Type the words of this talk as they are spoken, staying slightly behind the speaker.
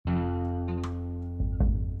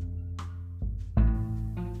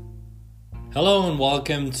Hello and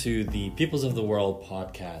welcome to the Peoples of the World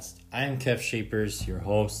podcast. I am Kev Shapers, your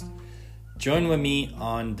host. Join with me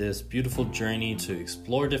on this beautiful journey to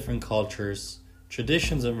explore different cultures,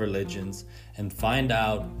 traditions, and religions, and find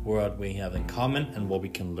out what we have in common and what we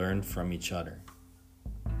can learn from each other.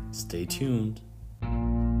 Stay tuned.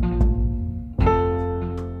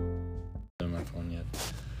 My phone yet.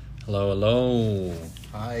 Hello.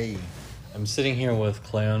 Hi. I'm sitting here with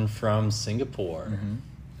Cleon from Singapore. Mm-hmm.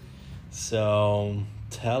 So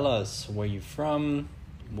tell us where you're from,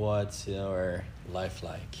 what's your life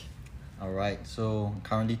like? Alright, so I'm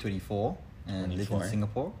currently 24 and live 24. in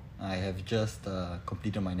Singapore. I have just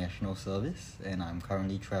completed my national service and I'm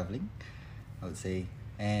currently traveling, I would say.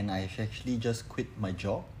 And I actually just quit my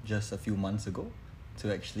job just a few months ago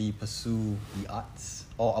to actually pursue the arts,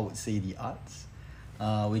 or I would say the arts,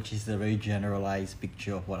 which is a very generalized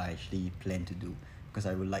picture of what I actually plan to do. Because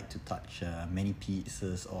I would like to touch many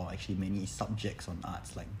pieces or actually many subjects on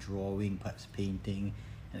arts like drawing, perhaps painting,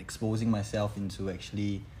 and exposing myself into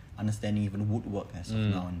actually understanding even woodwork as of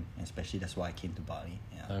now, and especially that's why I came to Bali.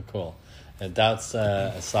 Yeah. Oh, cool. And that's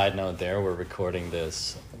a side note there. We're recording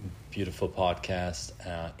this beautiful podcast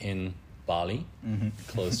in Bali,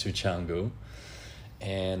 close to Canggu.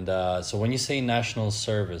 And so when you say national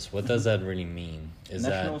service, what does that really mean?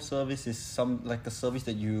 National service is some like a service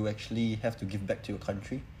that you actually have to give back to your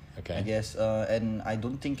country. Okay. I guess, and I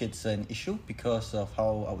don't think it's an issue because of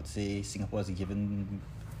how I would say Singapore has given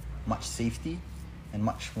much safety and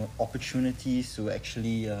much more opportunities to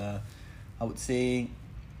actually, I would say,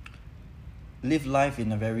 live life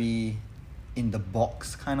in a very in the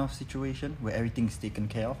box kind of situation where everything's taken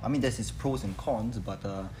care of. I mean, there's its pros and cons, but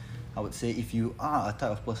I would say if you are a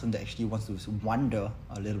type of person that actually wants to wander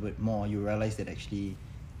a little bit more, you realize that actually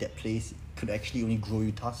that place could actually only grow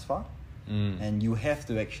you thus far. And you have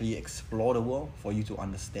to actually explore the world for you to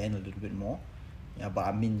understand a little bit more. Yeah, but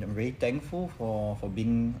I mean, I'm very thankful for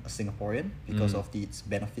being a Singaporean because of its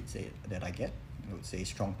benefits that I get. I would say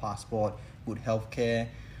strong passport, good healthcare,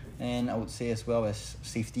 and I would say as well as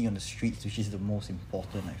safety on the streets, which is the most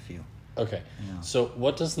important, I feel. Okay. Yeah. So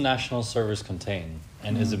what does national service contain?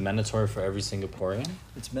 And is it mandatory for every Singaporean?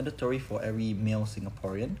 It's mandatory for every male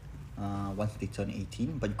Singaporean once they turn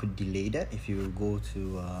 18, but you could delay that if you go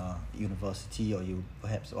to university, or you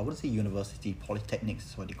perhaps, I wouldn't say university, polytechnics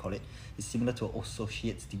is what they call it. It's similar to an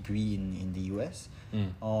associate's degree in the US,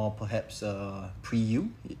 or perhaps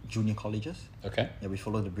pre-U, junior colleges. Okay. Yeah, we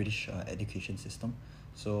follow the British education system.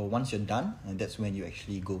 So once you're done, and that's when you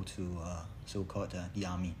actually go to so-called the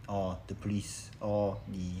army or the police or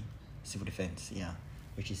the civil defense,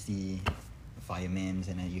 which is the firemen,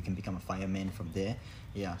 and then you can become a fireman from there.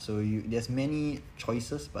 Yeah, so there's many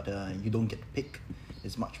choices, but you don't get to pick.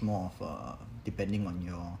 It's much more of depending on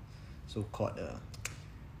your so-called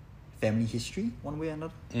family history, one way or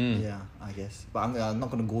another. Yeah, I guess. But I'm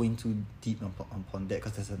not going to go into deep upon that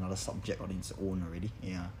because there's another subject on its own already.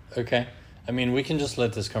 Yeah. Okay. I mean, we can just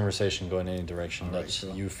let this conversation go in any direction that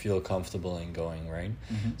sure. you feel comfortable in going, right?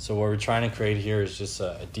 Mm-hmm. So what we're trying to create here is just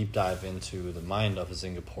a deep dive into the mind of a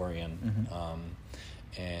Singaporean,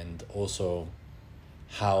 and also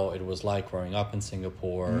how it was like growing up in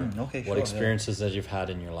Singapore, what experiences that you've had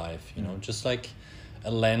in your life, you know, just like a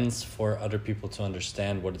lens for other people to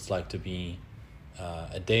understand what it's like to be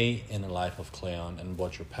a day in the life of Cleon and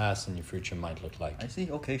what your past and your future might look like. I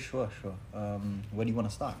see. Okay, sure. Where do you want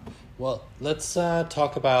to start? Well, let's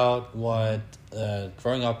talk about what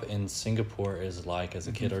growing up in Singapore is like as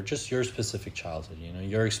a kid, or just your specific childhood, you know,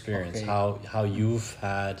 your experience, how you've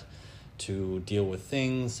had to deal with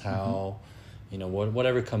things, how, you know,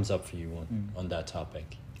 whatever comes up for you on that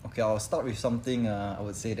topic. Okay, I'll start with something I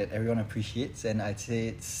would say that everyone appreciates, and I'd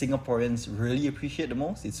say Singaporeans really appreciate the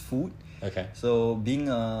most. It's food. Okay. So being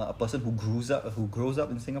a person who grows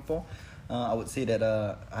up in Singapore, I would say that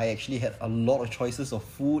I actually had a lot of choices of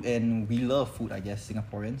food, and we love food, I guess,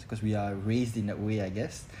 Singaporeans, because we are raised in that way, I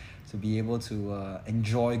guess, to be able to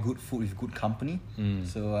enjoy good food with good company.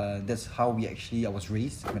 So that's how I was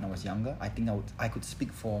raised when I was younger. I think I could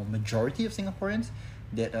speak for majority of Singaporeans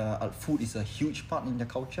that food is a huge part in their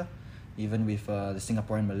culture, even with the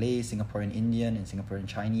Singaporean Malay, Singaporean Indian, and Singaporean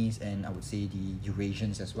Chinese, and I would say the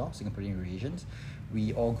Eurasians as well, Singaporean Eurasians.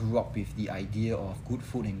 We all grew up with the idea of good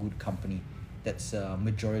food and good company. That's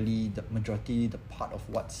majority the part of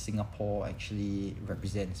what Singapore actually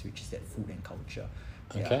represents, which is that food and culture.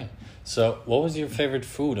 Okay. So what was your favorite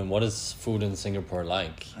food, and what is food in Singapore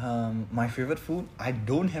like? My favorite food, I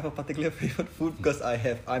don't have a particular favorite food because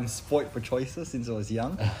I'm spoiled for choices since I was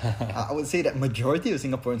young. I would say that majority of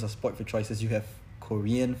Singaporeans are spoiled for choices. You have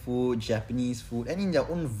Korean food, Japanese food, and in their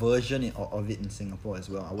own version of it in Singapore as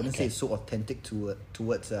well. I wouldn't say it's so authentic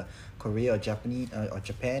towards Korea or Japanese or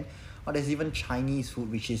Japan. Or there's even Chinese food,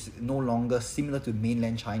 which is no longer similar to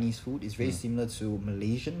mainland Chinese food. It's very similar to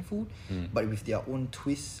Malaysian food, but with their own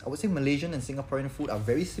twist. I would say Malaysian and Singaporean food are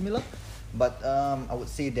very similar, but I would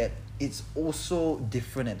say that it's also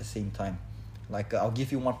different at the same time. Like I'll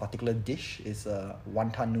give you one particular dish. It's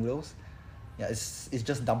wonton noodles. Yeah, it's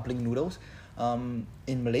just dumpling noodles.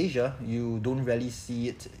 In Malaysia, you don't really see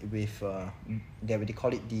it with they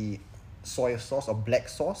call it the soy sauce or black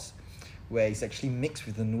sauce, where it's actually mixed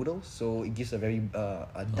with the noodles, so it gives a very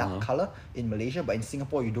a dark color in Malaysia. But in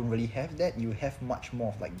Singapore, you don't really have that. You have much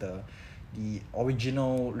more of like the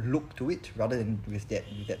original look to it rather than with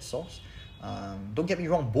that sauce. Don't get me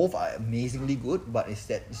wrong, both are amazingly good, but it's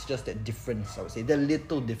just that difference. I would say the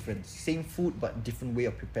little difference. Same food, but different way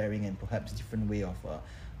of preparing and perhaps different way of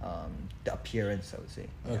the appearance, I would say.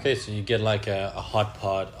 Okay, so you get like a hot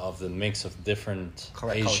pot of the mix of different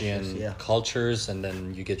Asian cultures, and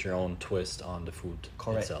then you get your own twist on the food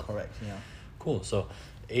itself. Correct, yeah. Cool. So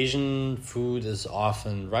Asian food is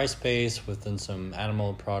often rice-based within some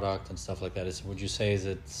animal product and stuff like that. Would you say is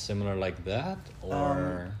it similar like that?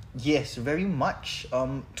 Or yes, very much.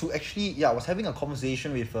 To actually, I was having a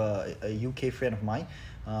conversation with a UK friend of mine.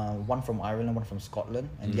 One from Ireland, one from Scotland,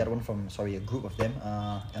 and the other one from a group of them,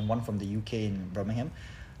 and one from the UK in Birmingham.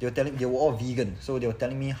 They were all vegan, so they were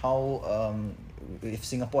telling me how if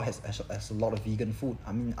Singapore has a lot of vegan food.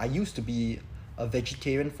 I mean, I used to be a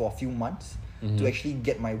vegetarian for a few months to actually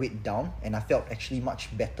get my weight down, and I felt actually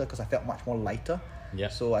much better because I felt much more lighter. Yeah.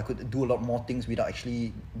 So I could do a lot more things without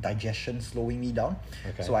actually digestion slowing me down.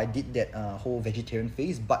 Okay. So I did that whole vegetarian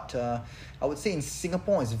phase. But I would say in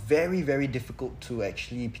Singapore, it's very, very difficult to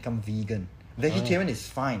actually become vegan. Vegetarian is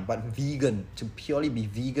fine, but vegan, to purely be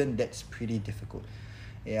vegan, that's pretty difficult.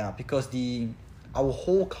 Yeah, because our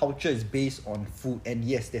whole culture is based on food. And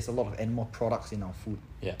yes, there's a lot of animal products in our food.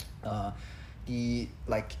 Yeah. I'll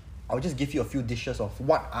just give you a few dishes of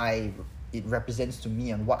what it represents to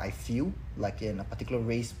me and what I feel like in a particular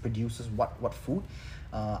race produces what food.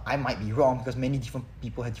 I might be wrong because many different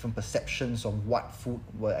people have different perceptions of what food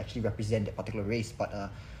will actually represent that particular race. But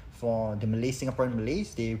for the Singaporean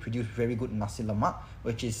Malays, they produce very good nasi lemak,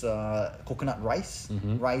 which is coconut rice.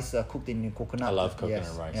 Rice cooked in coconut. I love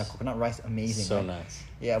coconut rice. Yeah, coconut rice, amazing. So right? Nice.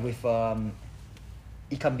 Yeah, with ikan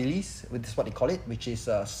bilis, this is what they call it, which is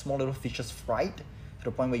small little fishes fried to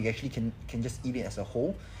the point where you actually can just eat it as a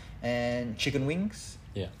whole. And chicken wings,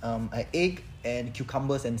 an egg, and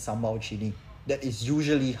cucumbers and sambal chili. That is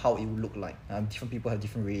usually how it would look like. Different people have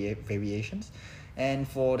different variations. And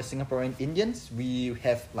for the Singaporean Indians, we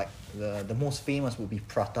have like the most famous would be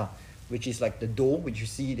prata, which is like the dough which you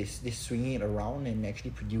see this swinging it around and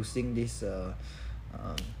actually producing this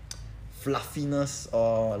fluffiness,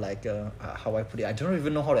 or like how I put it. I don't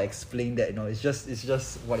even know how to explain that. It's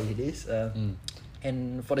just what it is.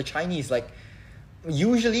 And for the Chinese, like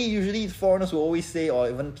usually foreigners will always say, or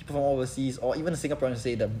even people from overseas, or even Singaporeans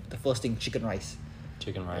say the first thing, chicken rice.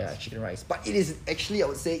 Yeah, chicken rice. But it is actually, I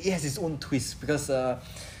would say, it has its own twist, because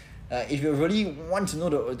if you really want to know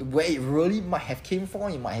where it really might have came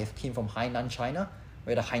from, it might have came from Hainan, China,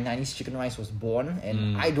 where the Hainanese chicken rice was born.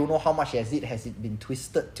 And I don't know how much has it been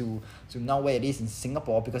twisted to now where it is in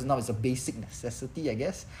Singapore, because now it's a basic necessity, I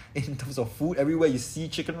guess, in terms of food. Everywhere you see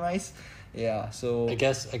chicken rice. Yeah, so I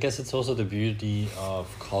guess it's also the beauty of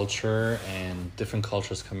culture and different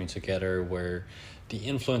cultures coming together, where the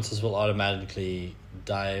influences will automatically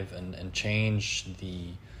dive and change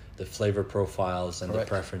the flavor profiles and the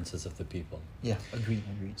preferences of the people. Yeah, agreed.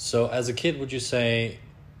 So as a kid, would you say,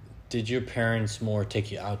 did your parents more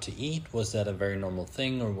take you out to eat? Was that a very normal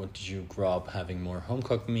thing, or did you grow up having more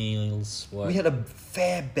home-cooked meals? We had a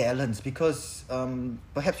fair balance, because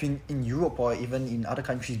perhaps in Europe or even in other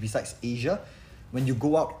countries besides Asia, when you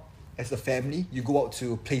go out as a family, you go out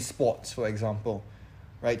to play sports, for example.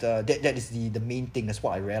 Right, that is the main thing. That's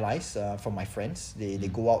what I realized from my friends. They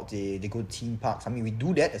go out, they go to theme parks. I mean, we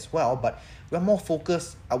do that as well, but we're more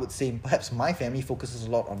focused, I would say, perhaps my family focuses a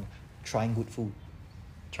lot on trying good food.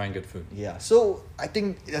 Yeah, so I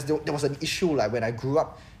think there was an issue like when I grew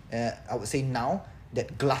up. I would say now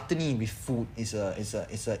that gluttony with food is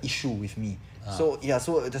a issue with me. So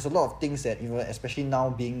there's a lot of things that, especially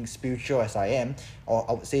now being spiritual as I am, or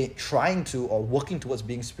I would say trying to or working towards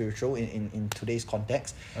being spiritual in today's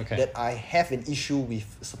context, that I have an issue with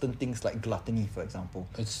certain things like gluttony, for example.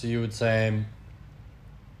 So you would say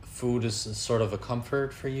food is sort of a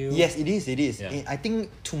comfort for you? Yes, it is. It is. Yeah. I think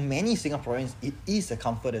to many Singaporeans, it is a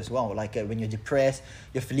comfort as well. Like when you're depressed,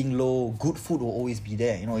 you're feeling low, good food will always be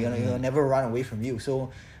there. You know, you'll never run away from you.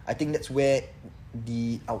 So I think that's where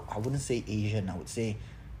I wouldn't say Asian, I would say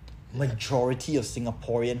majority of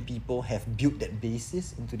Singaporean people have built that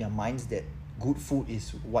basis into their minds that good food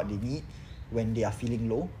is what they need when they are feeling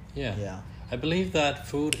low. Yeah. I believe that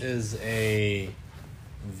food is a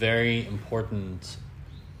very important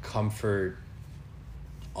comfort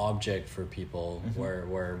object for people,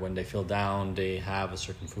 where when they feel down, they have a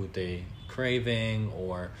certain food they craving,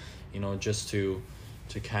 or just to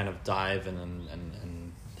kind of dive in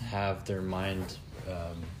and have their mind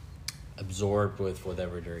absorbed with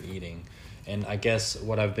whatever they're eating. And I guess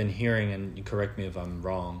what I've been hearing, and you correct me if I'm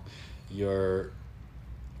wrong, your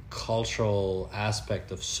cultural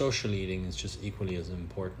aspect of social eating is just equally as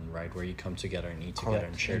important, right? Where you come together and eat together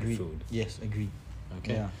and share the food. Yes, agreed.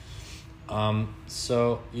 Okay. Yeah.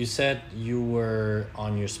 So you said you were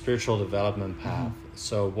on your spiritual development path.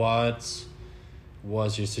 So what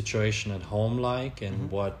was your situation at home like,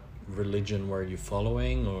 and what religion were you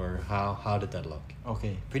following, or how did that look?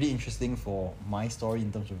 Okay, pretty interesting for my story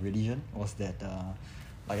in terms of religion was that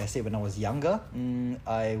like I said, when I was younger,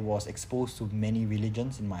 I was exposed to many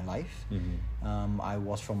religions in my life. I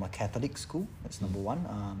was from a Catholic school. That's number one.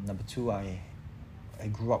 Number two, I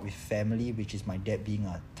grew up with family, which is my dad being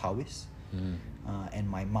a Taoist, and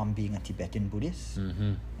my mom being a Tibetan Buddhist,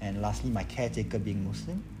 and lastly, my caretaker being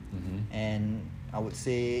Muslim. And I would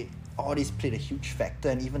say all these played a huge factor,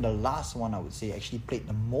 and even the last one I would say actually played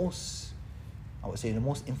the most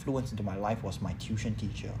influence into my life was my tuition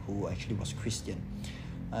teacher, who actually was Christian.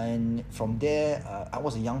 And from there, I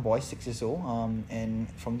was a young boy, 6 years old, and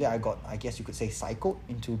from there I got, I guess you could say, psyched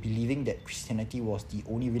into believing that Christianity was the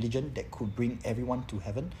only religion that could bring everyone to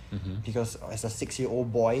heaven. Because as a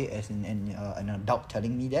 6-year-old boy, as an adult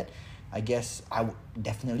telling me that, I guess I would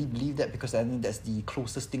definitely believe that, because I think that's the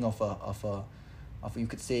closest thing of you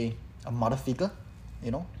could say a mother figure,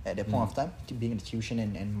 at that point of time, to being in the tuition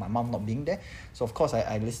and my mom not being there. So of course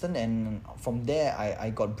I listened, and from there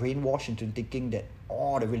I got brainwashed into thinking that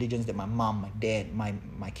all the religions that my mom, my dad, my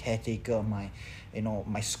caretaker, my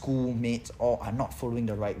schoolmates all are not following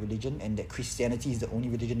the right religion, and that Christianity is the only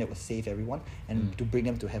religion that will save everyone and to bring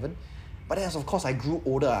them to heaven. But as of course I grew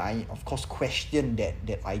older, I of course questioned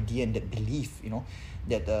that idea and that belief,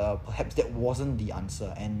 that perhaps that wasn't the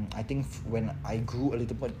answer. And I think when I grew a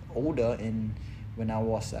little bit older, and when I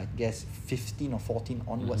was, I guess, 15 or 14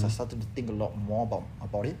 onwards, I started to think a lot more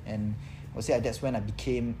about it. And I would say that's when I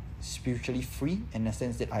became spiritually free, in the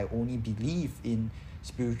sense that I only believe in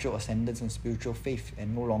spiritual ascendance and spiritual faith,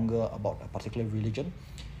 and no longer about a particular religion.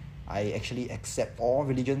 I actually accept all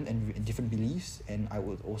religion and different beliefs, and I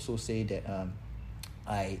would also say that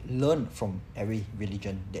I learn from every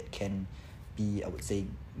religion that can be, I would say,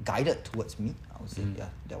 guided towards me. I would say,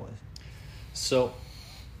 that was. So,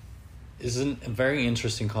 isn't a very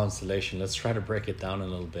interesting constellation. Let's try to break it down a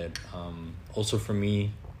little bit. Also for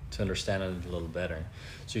me to understand it a little better.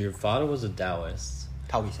 So your father was a Taoist.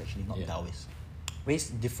 Taoist, actually, not Taoist. Ways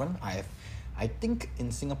different. I think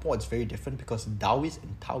in Singapore it's very different, because Taoist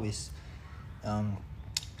and Taoist, I'm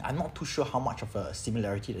not too sure how much of a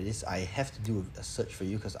similarity it is. I have to do a search for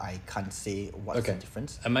you, because I can't say what's the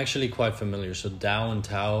difference. I'm actually quite familiar. So Tao and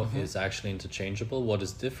Tao is actually interchangeable. What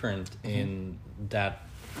is different in that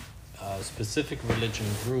specific religion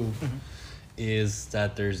group is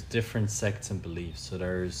that there's different sects and beliefs. So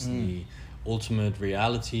there's the ultimate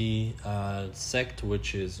reality sect,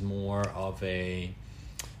 which is more of a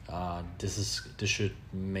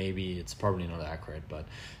it's probably not accurate, but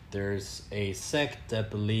there's a sect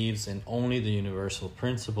that believes in only the universal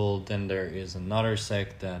principle. Then there is another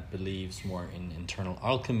sect that believes more in internal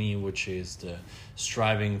alchemy, which is the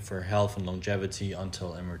striving for health and longevity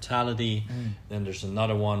until immortality. Then there's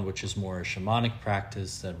another one which is more a shamanic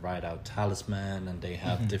practice that write out talisman, and they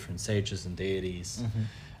have different sages and deities.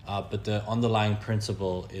 But the underlying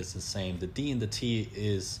principle is the same. The D and the T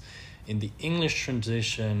is, in the English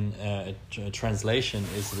translation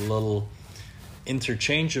is a little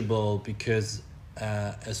interchangeable, because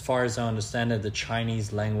as far as I understand it, the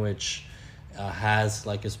Chinese language has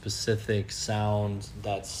like a specific sound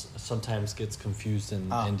that sometimes gets confused in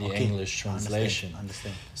the English translation.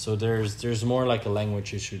 Understand. So there's more like a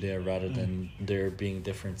language issue there, rather than there being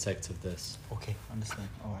different sects of this. Okay, understand.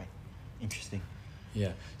 All right, interesting.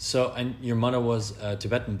 Yeah. So, and your mother was a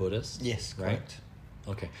Tibetan Buddhist? Yes, right? correct.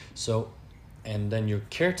 Okay. So, and then your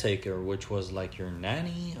caretaker, which was like your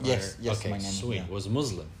nanny? Yes, okay, my nanny. Sweet. Was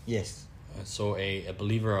Muslim? Yes. So a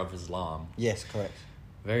believer of Islam. Yes, correct.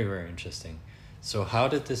 Very, very interesting. So how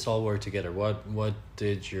did this all work together? What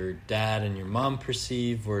did your dad and your mom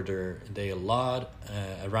perceive? Were they a lot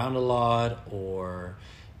around a lot, or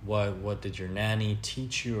what did your nanny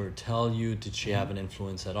teach you or tell you? Did she have an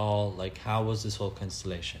influence at all? Like, how was this whole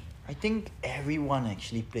constellation? I think everyone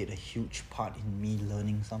actually played a huge part in me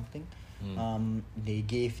learning something. They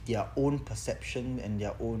gave their own perception and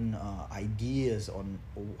their own ideas on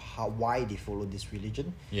why they follow this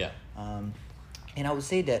religion. Yeah. And I would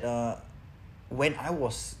say that when I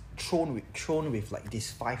was thrown with like these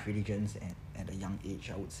 5 religions at a young age,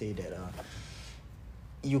 I would say that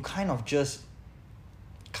you kind of just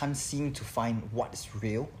can't seem to find what's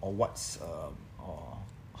real or what's or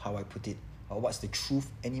how I put it, or what's the truth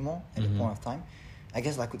anymore at the point of time. I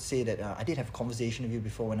guess I could say that I did have a conversation with you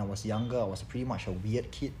before. When I was younger, I was pretty much a weird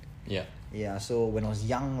kid. Yeah. So when I was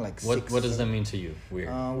young, like what does that mean to you?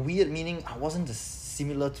 Weird. Weird meaning I wasn't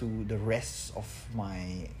similar to the rest of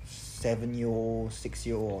my 7-year-old,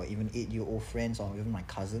 6-year-old, or even 8-year-old friends, or even my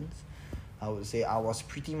cousins. I would say I was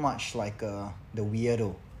pretty much like the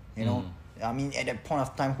weirdo, you know. I mean, at that point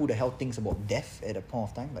of time, who the hell thinks about death at that point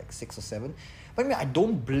of time, like 6 or 7? But I mean, I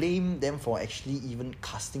don't blame them for actually even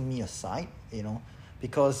casting me aside, you know,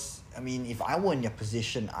 because I mean, if I were in their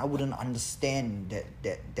position, I wouldn't understand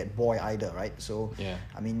that boy either, right? So yeah.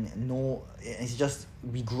 I mean, no, it's just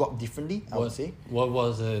we grew up differently. I would say. What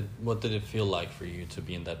was it? What did it feel like for you to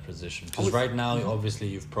be in that position? Because right now, obviously,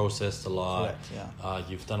 you've processed a lot. Correct, yeah.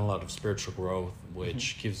 You've done a lot of spiritual growth,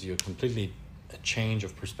 which gives you a change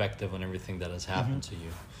of perspective on everything that has happened to you.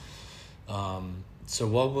 So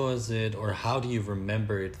what was it, or how do you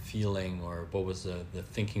remember it feeling, or what was the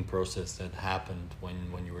thinking process that happened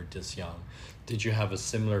when you were this young? Did you have a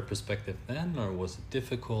similar perspective then, or was it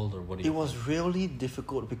difficult, or what do you think? Was really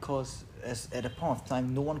difficult because at a point of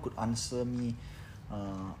time, no one could answer me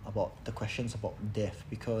about the questions about death,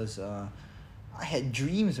 because I had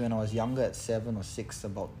dreams when I was younger at 7 or 6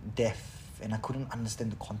 about death, and I couldn't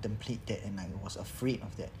understand to contemplate that, and I was afraid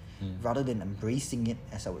of that. Rather than embracing it,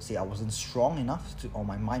 as I would say, I wasn't strong enough to, or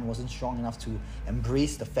my mind wasn't strong enough to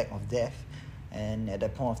embrace the fact of death. And at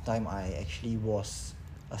that point of time, I actually was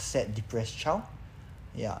a sad, depressed child.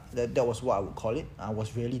 Yeah, that was what I would call it. I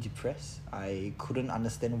was really depressed. I couldn't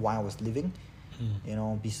understand why I was living. You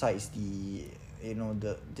know, besides the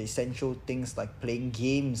essential things like playing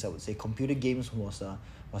games, I would say computer games was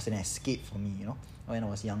an escape for me, you know, when I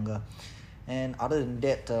was younger. And other than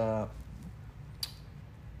that,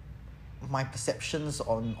 my perceptions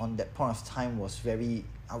on that point of time was very,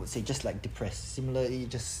 I would say, just like depressed. Similarly,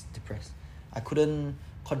 just depressed. I couldn't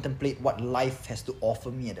contemplate what life has to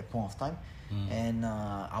offer me at that point of time. And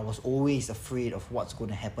I was always afraid of what's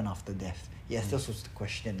going to happen after death. Yes, this was the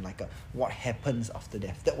question, like what happens after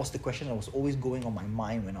death? That was the question that was always going on my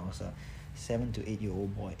mind when I was a 7 to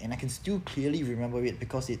 8-year-old boy. And I can still clearly remember it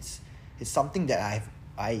because it's something that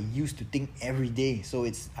I used to think every day. So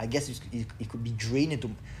I guess it could be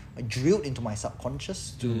drilled into my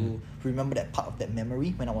subconscious to remember that part of that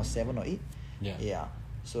memory when I was 7 or 8. Yeah.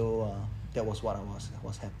 So that was what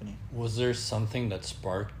was happening. Was there something that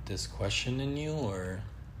sparked this question in you, or?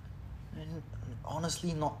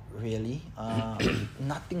 Honestly, not really.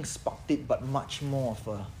 Nothing sparked it, but much more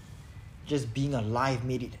of just being alive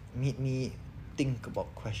made me think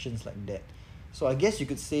about questions like that. So I guess you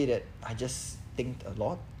could say that I just think a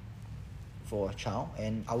lot for a child,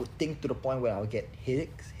 and I would think to the point where I would get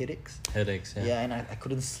headaches. Yeah, and I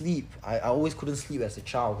couldn't sleep. I always couldn't sleep as a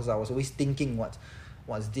child because I was always thinking what's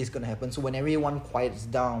this gonna happen. So when everyone quiets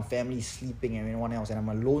down, family's sleeping and everyone else, and I'm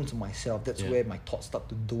alone to myself, that's where my thoughts start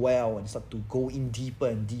to dwell and start to go in deeper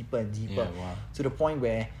and deeper and deeper. To the point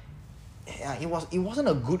where it wasn't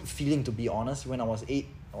a good feeling, to be honest, when I was 8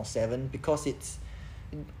 or 7, because it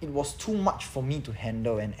was too much for me to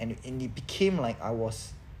handle, and it became like I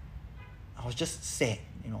was just sad,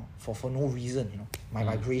 you know, for no reason, you know. My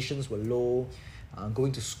vibrations were low.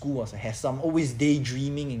 Going to school was a hassle. I'm always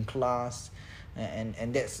daydreaming in class,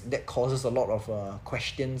 and that causes a lot of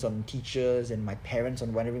questions on teachers and my parents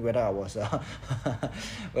on wondering whether I was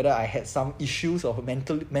whether I had some issues or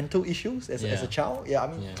mental issues as a child. Yeah, I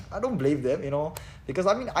mean, I don't blame them, you know, because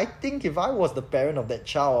I mean, I think if I was the parent of that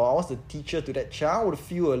child, or I was the teacher to that child, I would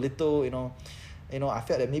feel a little, you know, I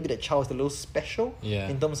felt that maybe that child was a little special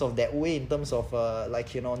in terms of that way, in terms of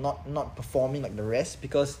like, you know, not performing like the rest,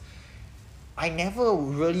 because I never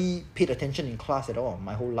really paid attention in class at all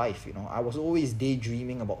my whole life, you know. I was always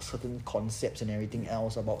daydreaming about certain concepts and everything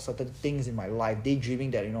else, about certain things in my life,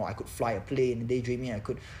 daydreaming that, you know, I could fly a plane, daydreaming I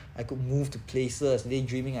could move to places,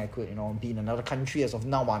 daydreaming I could, you know, be in another country. As of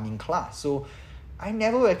now, I'm in class. So I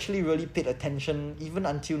never actually really paid attention, even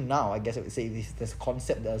until now. I guess I would say this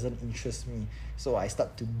concept doesn't interest me, so I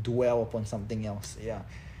start to dwell upon something else. Yeah.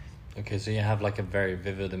 Okay, so you have like a very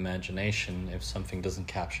vivid imagination if something doesn't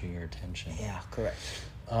capture your attention. Yeah, correct.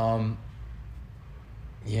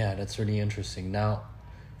 Yeah, that's really interesting. Now,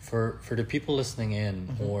 for the people listening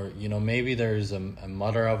in, or maybe there's a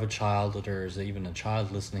mother of a child, or there's even a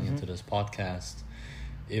child listening into this podcast.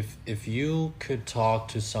 If you could talk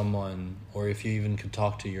to someone, or if you even could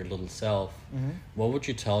talk to your little self, what would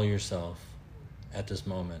you tell yourself at this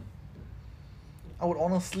moment? I would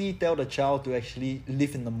honestly tell the child to actually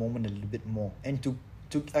live in the moment a little bit more, and to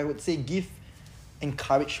I would say give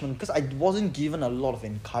encouragement, because I wasn't given a lot of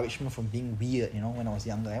encouragement from being weird, when I was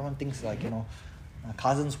younger. Everyone thinks like, my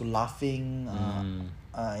cousins were laughing,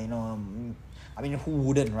 I mean, who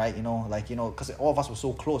wouldn't, right? Because all of us were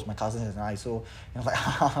so close, my cousins and I. So, like,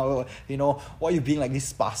 why are you being like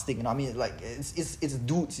this spastic? I mean, like, it's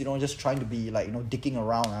dudes, just trying to be like, dicking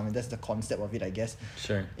around. I mean, that's the concept of it, I guess.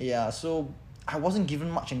 Sure. Yeah. So I wasn't given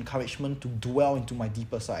much encouragement to dwell into my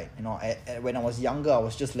deeper side. When I was younger, I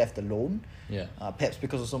was just left alone. Yeah. Perhaps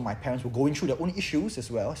because also my parents were going through their own issues as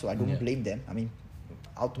well, so I don't blame them. I mean,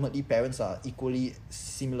 ultimately, parents are equally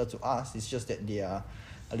similar to us. It's just that they are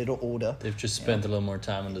a little older. They've just spent a little more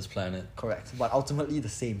time on this planet. Correct, but ultimately the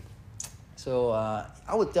same. So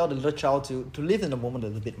I would tell the little child to live in the moment a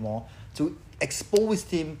little bit more, to expose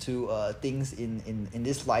him to things in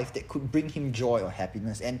this life that could bring him joy or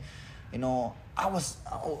happiness. And I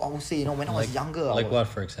would say, when I was younger, what,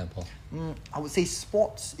 for example? I would say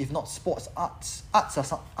sports, if not sports, arts.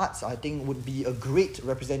 Arts, I think, would be a great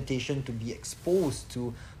representation to be exposed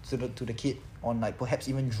to the kid on, like, perhaps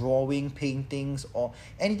even drawing, paintings, or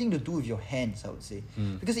anything to do with your hands, I would say.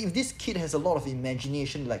 Because if this kid has a lot of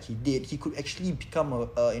imagination like he did, he could actually become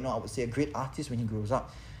I would say a great artist when he grows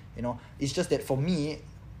up. It's just that for me,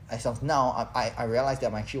 as of now, I realized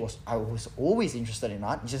that I was always interested in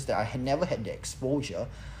art. It's just that I had never had the exposure.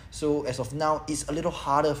 So as of now, it's a little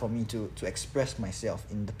harder for me to express myself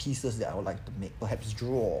in the pieces that I would like to make. Perhaps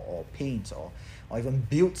draw or paint or even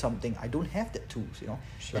build something. I don't have that tools,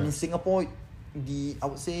 Sure. And in Singapore, I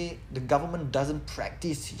would say the government doesn't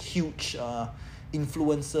practice huge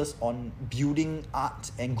influences on building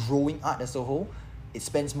art and growing art as a whole. It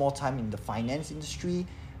spends more time in the finance industry,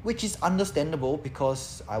 which is understandable,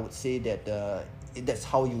 because I would say that that's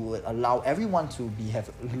how you would allow everyone to have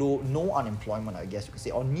no unemployment, I guess you could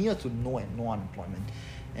say, or near to no unemployment.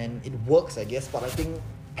 And it works, I guess, but I think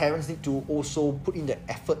parents need to also put in the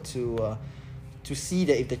effort to see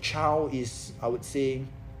that if the child is, I would say,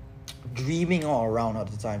 dreaming all around all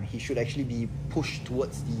the time, he should actually be pushed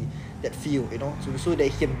towards that field, so that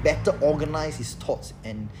he can better organize his thoughts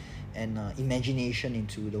and imagination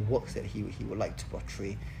into the works that he would like to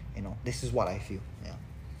portray. This is what I feel. Yeah,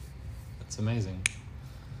 that's amazing.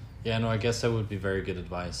 Yeah, no, I guess that would be very good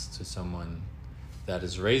advice to someone that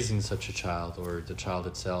is raising such a child, or the child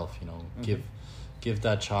itself. Give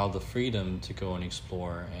that child the freedom to go and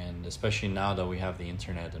explore, and especially now that we have the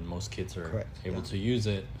internet and most kids are able to use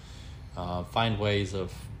it, find ways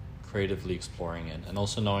of creatively exploring it, and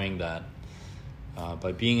also knowing that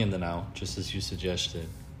by being in the now, just as you suggested,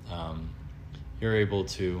 you're able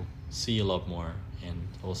to see a lot more and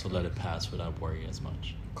also let it pass without worry as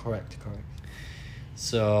much. Correct.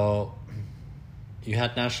 So you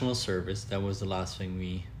had national service. That was the last thing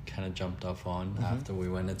we kind of jumped off on after we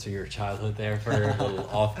went into your childhood there for a little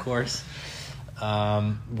off course.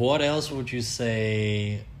 What else would you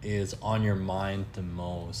say is on your mind the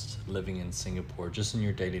most living in Singapore, just in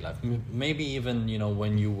your daily life? Maybe even,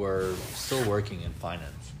 when you were still working in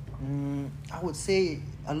finance. I would say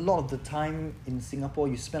a lot of the time in Singapore,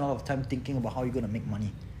 you spend a lot of time thinking about how you're going to make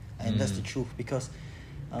money. And that's the truth, because...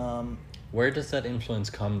 where does that influence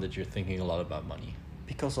come that you're thinking a lot about money?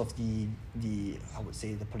 Because of the I would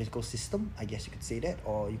say the political system, I guess you could say that.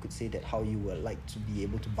 Or you could say that how you would like to be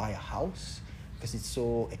able to buy a house, because it's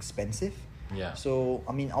so expensive. Yeah. So,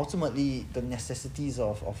 I mean, ultimately, the necessities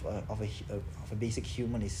of a basic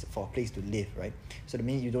human is for a place to live, right? So the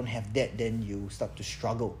minute you don't have that, then you start to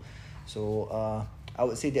struggle. So I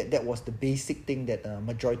would say that was the basic thing that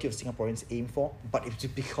majority of Singaporeans aim for. But it's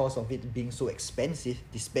because of it being so expensive,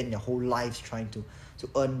 they spend their whole lives trying to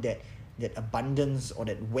earn that abundance or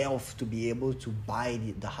that wealth to be able to buy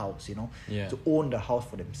the house, to own the house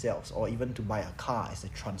for themselves, or even to buy a car as a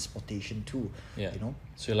transportation tool.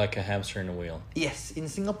 So you're like a hamster in a wheel. Yes, in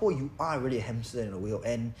Singapore you are really a hamster in a wheel,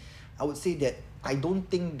 and I would say that I don't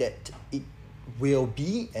think that it will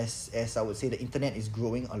be, as I would say, the internet is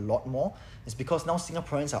growing a lot more, is because now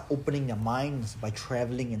Singaporeans are opening their minds by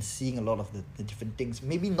traveling and seeing a lot of the different things.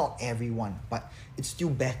 Maybe not everyone, but it's still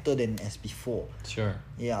better than as before. Sure.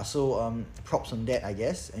 Yeah, so props on that, I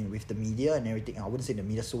guess, and with the media and everything. I wouldn't say the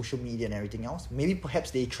media, social media and everything else. Maybe perhaps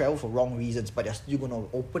they travel for wrong reasons, but they're still going to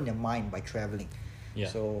open their mind by traveling. Yeah.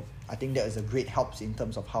 So I think that is a great help in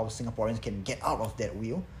terms of how Singaporeans can get out of that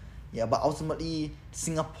wheel. Yeah, but ultimately,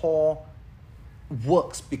 Singapore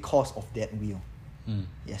works because of that wheel.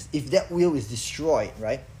 Yes, if that wheel is destroyed,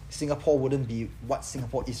 right, Singapore wouldn't be what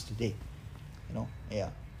Singapore is today. You know,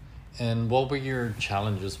 yeah. And what were your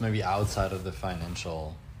challenges, maybe outside of the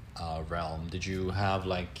financial realm? Did you have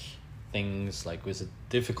like things like, was it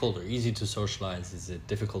difficult or easy to socialize? Is it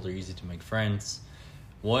difficult or easy to make friends?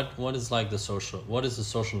 What is the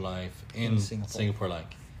social life in Singapore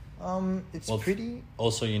like? It's pretty.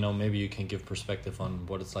 Also, maybe you can give perspective on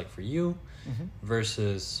what it's like for you,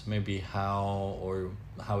 versus maybe how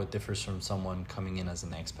it differs from someone coming in as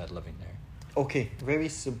an expat living there. Okay, very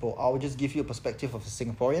simple. I'll just give you a perspective of a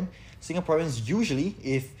Singaporean. Singaporeans usually,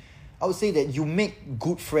 I would say that you make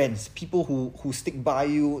good friends, people who stick by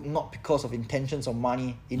you not because of intentions or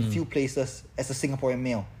money in few places as a Singaporean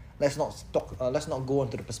male. Let's not go on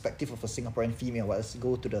to the perspective of a Singaporean female, but let's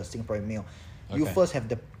go to the Singaporean male. Okay. You first have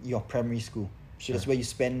your primary school. So that's where you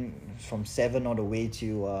spend from 7 all the way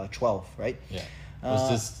to 12, right? Yeah. Was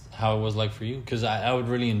this how it was like for you? Because I would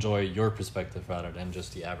really enjoy your perspective rather than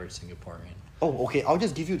just the average Singaporean. Oh, okay. I'll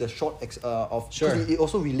just give you the short Sure. It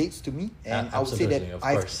also relates to me, and I would say that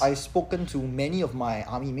I've spoken to many of my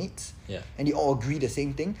army mates, and they all agree the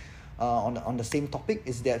same thing, on the same topic,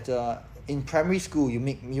 is that in primary school you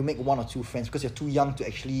make 1 or 2 friends because you're too young to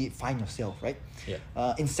actually find yourself, right?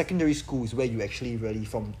 Yeah. In secondary school is where you actually really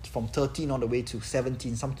from 13 all the way to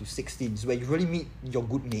 17, some to 16 is where you really meet your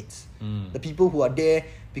good mates. The people who are there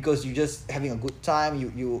because you're just having a good time,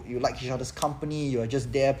 you like each other's company, you're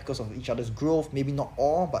just there because of each other's growth, maybe not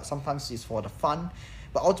all, but sometimes it's for the fun.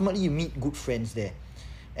 But ultimately you meet good friends there.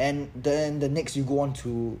 And then the next you go on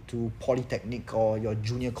to Polytechnic or your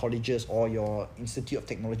junior colleges or your Institute of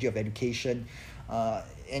Technology of Education,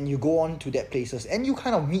 and you go on to that places and you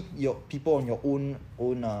kind of meet your people on your own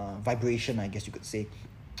vibration, I guess you could say.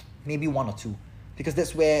 Maybe 1 or 2, because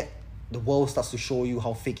that's where the world starts to show you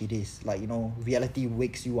how fake it is. Like, reality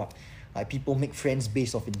wakes you up. Like, people make friends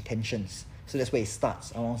based off intentions. So that's where it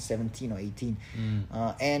starts, around 17 or 18.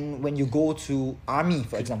 And when you go to army,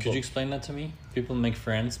 for example... Could you explain that to me? People make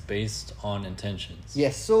friends based on intentions.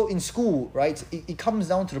 Yes, so in school, right, it comes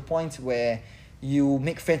down to the point where you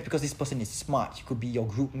make friends because this person is smart. You could be your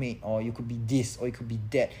group mate, or you could be this, or you could be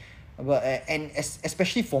that. But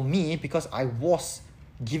especially for me, because I was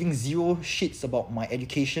giving 0 shits about my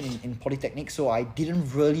education in Polytechnic, so I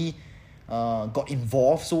didn't really... got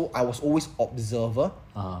involved, so I was always observer.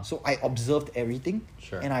 So I observed everything,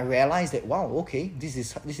 and I realized that okay, this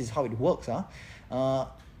is how it works.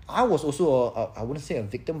 I was also I wouldn't say a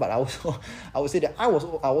victim, but I would say that I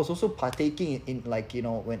was also partaking in like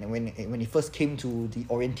when it first came to the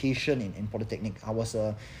orientation in Polytechnic.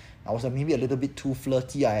 I was maybe a little bit too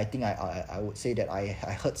flirty. I think I would say that I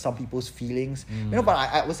hurt some people's feelings. But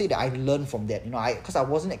I would say that I learned from that. Because I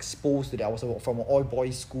wasn't exposed to that. I was from an all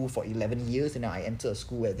boys school for 11 years, and then I entered a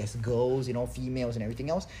school where there's girls, females and everything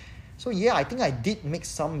else. So yeah, I think I did make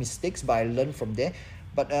some mistakes, but I learned from there.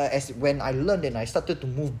 But when I learned and I started to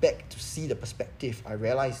move back to see the perspective, I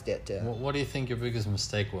realized that. What do you think your biggest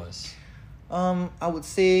mistake was? I would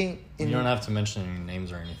say... you don't have to mention any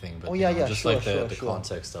names or anything, but just the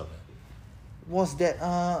context of it. Was that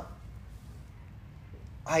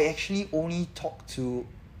I actually only talked to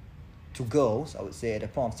girls, I would say, at the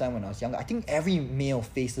point of time when I was younger. I think every male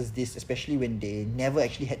faces this, especially when they never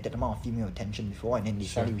actually had that amount of female attention before, and then they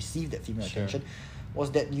suddenly received that female attention,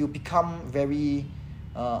 was that you become very...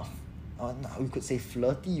 you could say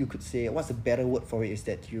flirty, you could say... What's a better word for it is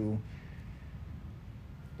that you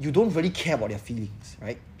don't really care about their feelings,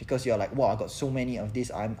 right? Because you're like, wow, I got so many of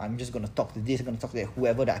this. I'm just gonna talk to this. I'm gonna talk to that,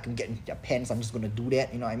 whoever that I can get in their pants. I'm just gonna do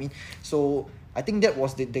that. You know what I mean? So I think that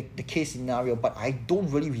was the case scenario. But I don't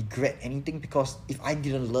really regret anything, because if I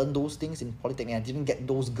didn't learn those things in Polytechnic, I didn't get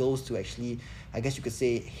those girls to actually, I guess you could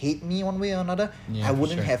say, hate me one way or another. I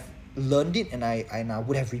wouldn't have learned it, and I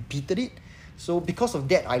would have repeated it. So because of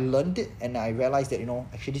that, I learned it, and I realized that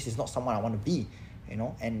actually this is not someone I want to be.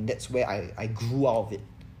 And that's where I grew out of it.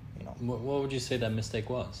 What would you say that mistake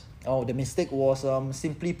was? Oh, the mistake was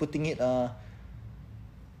simply putting it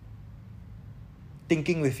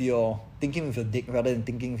thinking with your dick rather than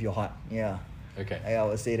thinking with your heart. Yeah. Okay. I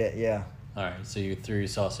would say that. Yeah. All right, so you threw your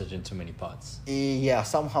sausage in too many pots. Yeah,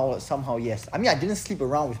 somehow yes. I mean, I didn't sleep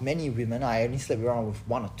around with many women. I only slept around with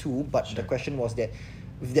one or two. But the question was that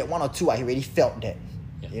with that one or two, I already felt that,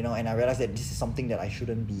 you know, and I realized that this is something that I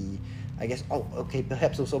shouldn't be. I guess. Oh, okay.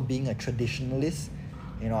 Perhaps also being a traditionalist,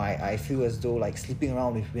 you know, I feel as though like sleeping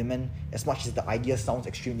around with women, as much as the idea sounds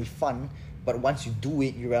extremely fun, but once you do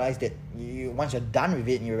it, you realize that once you're done with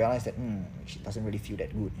it, you realize that it doesn't really feel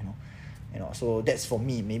that good, you know. So that's for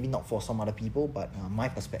me, maybe not for some other people, but my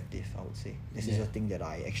perspective, I would say this is the thing that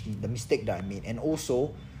the mistake that I made. And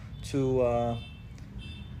also to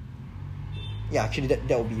actually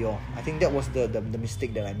that would be all. I think that was the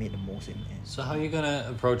mistake that I made the most in. So how are you gonna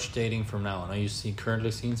approach dating from now on? Are you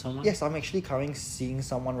currently seeing someone? Yes, I'm actually currently seeing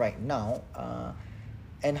someone right now.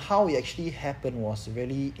 And how it actually happened was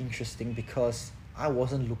really interesting because I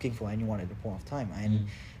wasn't looking for anyone at the point of time.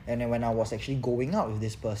 And then when I was actually going out with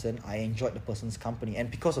this person, I enjoyed the person's company. And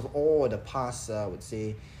because of all the past, I would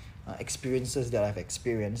say, experiences that I've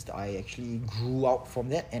experienced, I actually grew out from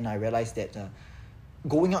that. And I realized that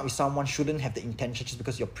going out with someone shouldn't have the intention just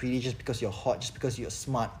because you're pretty, just because you're hot, just because you're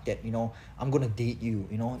smart, that, you know, I'm going to date you,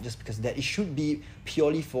 you know, just because that. It should be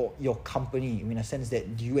purely for your company, in a sense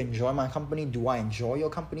that, do you enjoy my company? Do I enjoy your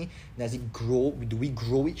company? Does it grow? Do we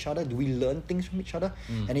grow each other? Do we learn things from each other?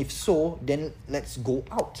 And if so, then let's go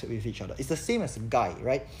out with each other. It's the same as a guy,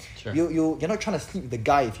 right? Sure. You're not trying to sleep with the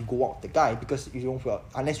guy if you go out with the guy, because you don't,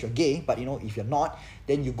 unless you're gay, but you know, if you're not,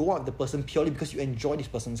 then you go out with the person purely because you enjoy this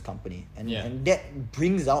person's company. And that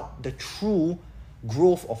brings out the true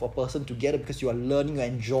growth of a person together, because you are learning, you're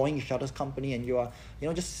enjoying each other's company, and you are, you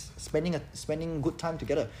know, just spending good time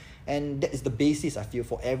together. And that is the basis, I feel,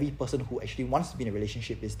 for every person who actually wants to be in a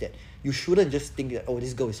relationship, is that you shouldn't just think that, oh,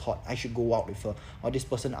 this girl is hot, I should go out with her, or this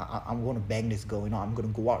person, I'm going to bang this girl, you know, I'm going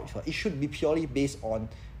to go out with her. It should be purely based on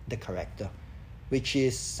the character, which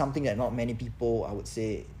is something that not many people, I would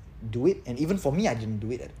say, do it. And even for me, I didn't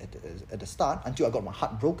do it at the start, until I got my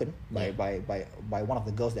heart broken by one of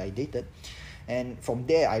the girls that I dated. And from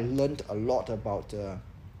there, I learned a lot about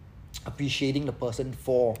appreciating the person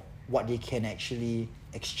for what they can actually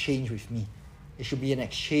exchange with me. It should be an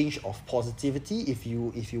exchange of positivity if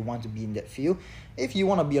you want to be in that field. If you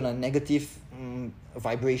want to be on a negative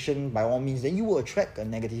vibration, by all means, then you will attract a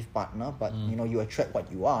negative partner, but you know, you attract what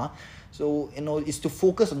you are. So, you know, it's to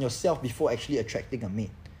focus on yourself before actually attracting a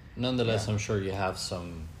mate. Nonetheless, I'm sure you have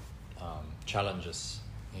some challenges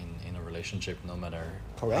in a relationship, no matter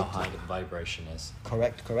how high the vibration is.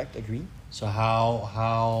 Correct, agree. So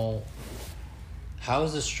how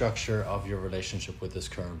is the structure of your relationship with this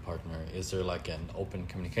current partner? Is there like an open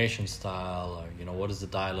communication style, or, you know, what is the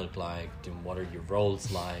dialogue like? What are your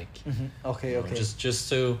roles like? Okay. Just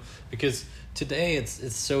so, because today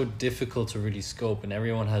it's so difficult to really scope, and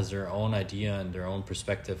everyone has their own idea and their own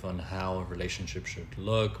perspective on how a relationship should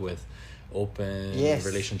look, with open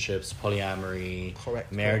relationships, polyamory,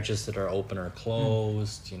 marriages that are open or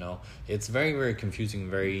closed. You know, it's very, very confusing,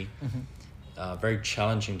 very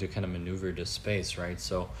challenging to kind of maneuver this space, right?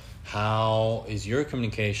 So how is your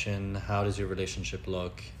communication? How does your relationship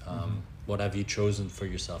look? What have you chosen for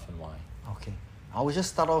yourself, and why? Okay, I will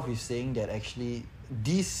just start off with saying that actually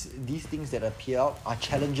these things that appear out are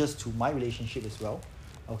challenges to my relationship as well.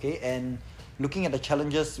 Okay, and looking at the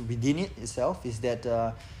challenges within it itself is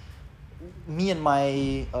that me and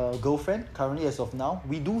my girlfriend, currently as of now,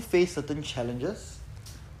 we do face certain challenges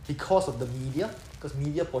because of the media, because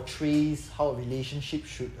media portrays how a relationship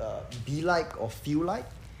should be like or feel like.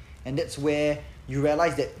 And that's where you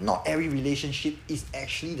realize that not every relationship is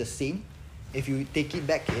actually the same. If you take it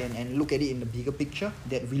back and look at it in the bigger picture,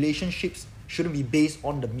 that relationships shouldn't be based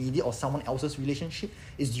on the media or someone else's relationship.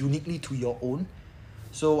 It's uniquely to your own.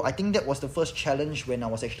 So I think that was the first challenge when I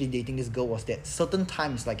was actually dating this girl, was that certain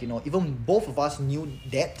times, like, you know, even both of us knew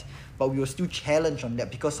that, but we were still challenged on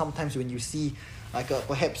that, because sometimes when you see like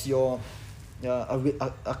perhaps you're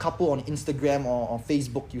a couple on Instagram or on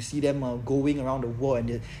Facebook, you see them going around the world,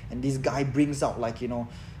 and this guy brings out, like, you know,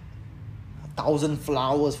 1,000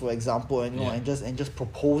 flowers, for example, and you know, and just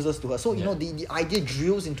proposes to her. So you know, the idea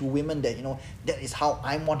drills into women that, you know, that is how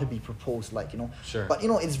I want to be proposed, like, you know. Sure. But you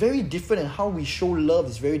know, it's very different, and how we show love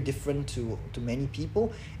is very different to many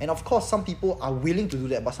people. And of course, some people are willing to do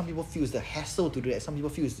that, but some people feel it's the hassle to do that. Some people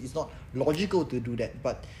feel it's not logical to do that.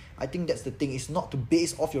 But I think that's the thing. It's not to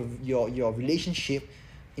base off your relationship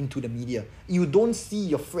into the media. You don't see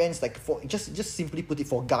your friends, like, for just simply put it,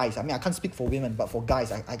 for guys, I mean, I can't speak for women, but for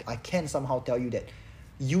guys, I can somehow tell you that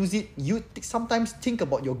you sometimes think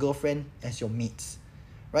about your girlfriend as your mates,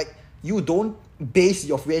 right? You don't base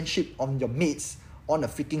your friendship on your mates on a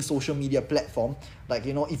freaking social media platform. Like,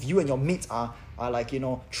 you know, if you and your mates are are like,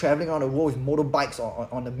 traveling around the world with motorbikes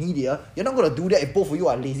on the media, you're not going to do that if both of you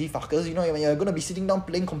are lazy fuckers. You're going to be sitting down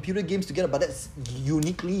playing computer games together, but that's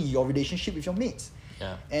uniquely your relationship with your mates.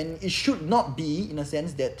 Yeah. And it should not be in a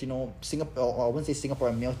sense that, Singapore, or I wouldn't say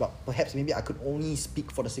Singaporean males, but perhaps maybe I could only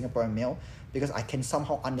speak for the Singaporean male because I can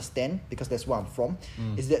somehow understand, because that's where I'm from,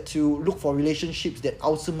 is that to look for relationships that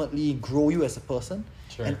ultimately grow you as a person,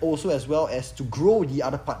 and also as well as to grow the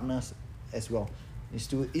other partners as well.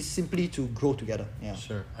 It's simply to grow together. Yeah.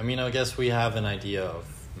 Sure. I mean, I guess we have an idea of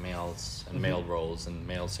males and male roles and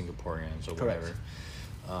male Singaporeans or whatever.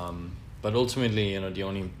 But ultimately, the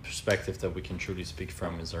only perspective that we can truly speak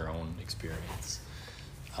from is our own experience.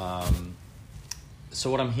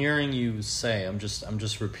 So what I'm hearing you say, I'm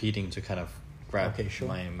just repeating to kind of grab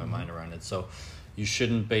my mind around it. So you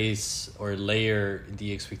shouldn't base or layer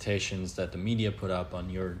the expectations that the media put up on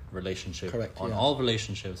your relationship on all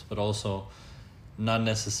relationships, but also not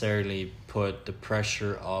necessarily put the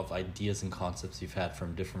pressure of ideas and concepts you've had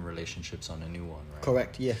from different relationships on a new one, right?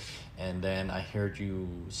 Correct, yeah. And then I heard you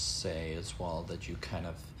say as well that you kind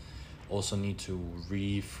of also need to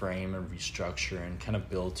reframe and restructure and kind of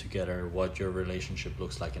build together what your relationship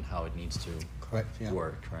looks like and how it needs to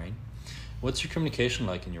work, right? What's your communication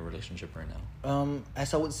like in your relationship right now?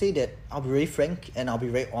 As I would say that I'll be very frank and I'll be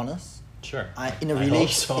very honest. Sure. In a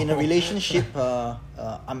relationship,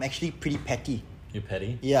 I'm actually pretty petty. You're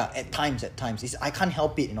petty? Yeah, at times. I can't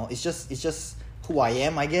help it, It's just who I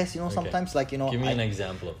am, I guess, sometimes like, Give me an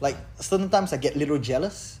example of like that. Certain times I get a little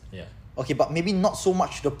jealous. Yeah. Okay, but maybe not so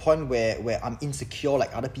much to the point where I'm insecure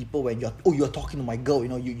like other people when you're talking to my girl,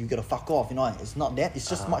 you gotta fuck off, It's not that. It's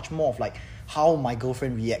just much more of like how my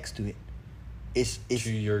girlfriend reacts to it. Is to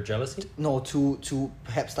your jealousy? No, to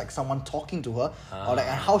perhaps like someone talking to her, or like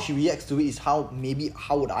how she reacts to it is how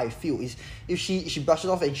would I feel? Is if she brushes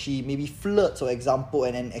off and she maybe flirts, for example,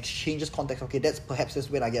 and then exchanges context. Okay, that's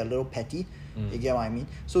when I get a little petty. You get what I mean?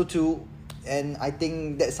 And I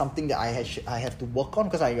think that's something that I have to work on,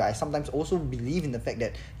 because I sometimes also believe in the fact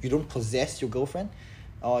that you don't possess your girlfriend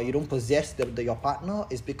or you don't possess your partner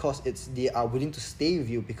is because they are willing to stay with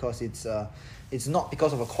you, because it's not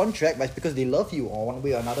because of a contract, but it's because they love you, or one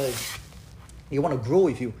way or another they want to grow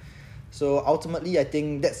with you. So ultimately I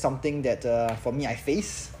think that's something that for me I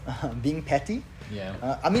face being petty.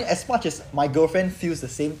 Yeah. I mean, as much as my girlfriend feels the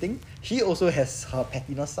same thing, she also has her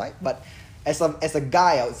pettiness side, but as a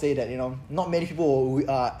guy, I would say that, not many people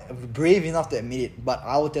are brave enough to admit it, but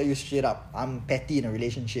I will tell you straight up, I'm petty in a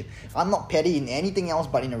relationship. I'm not petty in anything else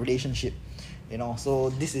but in a relationship. So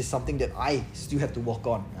this is something that I still have to work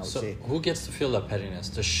on, I would say. So who gets to feel that pettiness?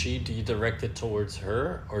 Do you direct it towards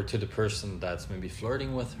her or to the person that's maybe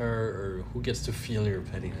flirting with her, or who gets to feel your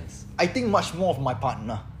pettiness? I think much more of my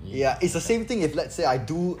partner. Yeah, it's the same thing if, let's say,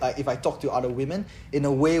 if I talk to other women in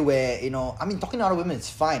a way where, I mean, talking to other women is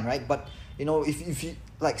fine, right? But, if you,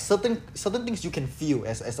 like, certain things you can feel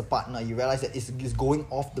as a partner, you realize that it's going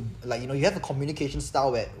off you have a communication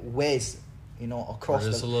style where is, across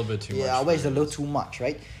a little bit too much. Yeah, where it's a little too much,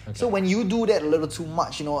 right? Okay. So when you do that a little too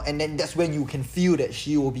much, and then that's when you can feel that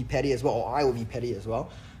she will be petty as well, or I will be petty as well.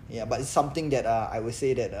 Yeah, but it's something that I would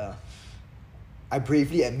say that I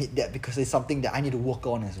bravely admit that, because it's something that I need to work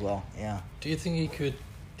on as well. Yeah. Do you think you could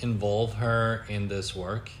involve her in this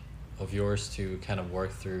work of yours to kind of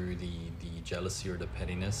work through the jealousy or the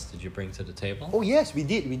pettiness that you bring to the table? Oh yes, we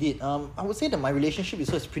did. I would say that my relationship with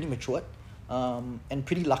her is pretty matured. And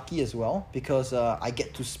pretty lucky as well, because I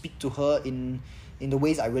get to speak to her in the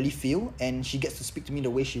ways I really feel, and she gets to speak to me the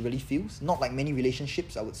way she really feels. Not like many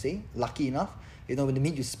relationships, I would say. Lucky enough, when the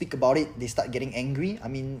minute you speak about it, they start getting angry. I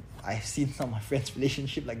mean, I've seen some of my friends'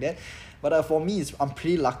 relationship like that, but for me, I'm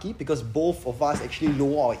pretty lucky because both of us actually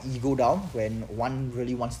lower our ego down when one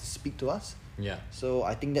really wants to speak to us. Yeah. So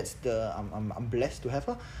I think that's I'm blessed to have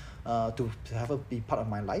her. To have her be part of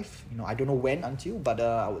my life. I don't know when until, but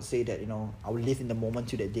I would say that, I will live in the moment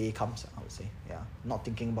till that day comes, I would say. Yeah. Not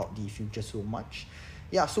thinking about the future so much.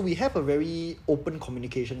 Yeah, so we have a very open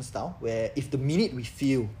communication style where if the minute we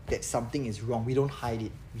feel that something is wrong, we don't hide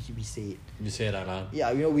it. We say it. You say it out loud?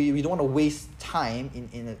 Yeah, we don't want to waste time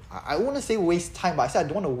I want to say waste time, but I said I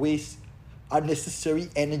don't want to waste unnecessary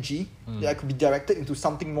energy that could be directed into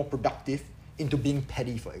something more productive, into being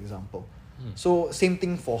petty, for example. So same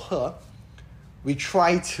thing for her. We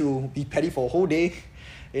try to be petty for a whole day,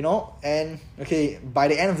 and okay, by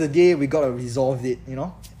the end of the day we gotta resolve it,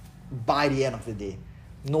 by the end of the day.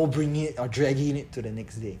 No bringing it or dragging it to the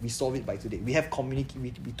next day. We solve it by today. We have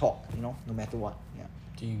we talk, no matter what. Yeah.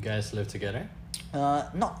 Do you guys live together?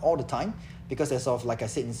 Not all the time, because as of like I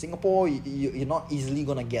said, in Singapore, you're not easily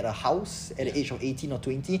gonna get a house at the age of 18 or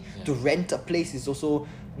 20. To rent a place is also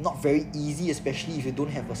not very easy, especially if you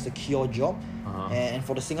don't have a secure job. And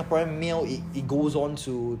for the Singaporean male, it goes on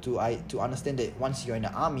to understand that once you're in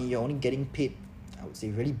the army, you're only getting paid, I would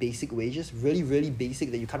say, really basic wages, really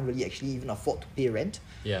basic, that you can't really actually even afford to pay rent.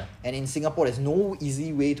 And in Singapore, there's no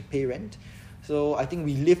easy way to pay rent. So I think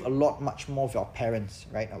we live a lot much more with our parents,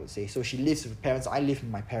 right? I would say. So she lives with her parents, I live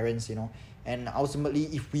with my parents, you know. And ultimately,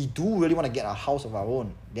 if we do really want to get a house of our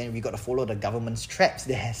own, then we got to follow the government's traps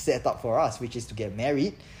they have set up for us, which is to get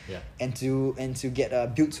married, and to get a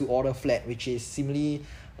built-to-order flat, which is similarly,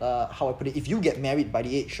 how I put it, if you get married by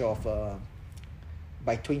the age of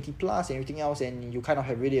by 20 plus and everything else, and you kind of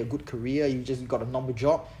have really a good career, you just got a normal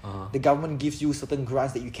job, the government gives you certain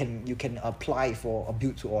grants that you can apply for a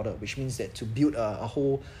build-to-order, which means that to build a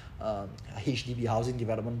whole HDB housing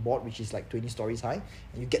development board, which is like 20 stories high,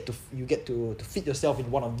 and you get to fit yourself in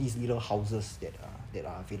one of these little houses that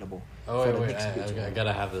are available. I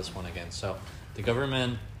gotta have this one again. So the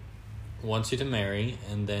government wants you to marry,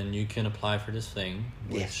 and then you can apply for this thing,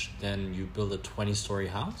 which then you build a 20-story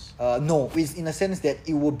house? No, it's in a sense that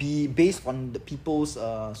it will be based on the people's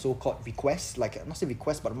so-called requests, like not say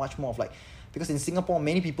requests, but much more of like, because in Singapore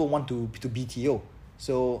many people want to BTO.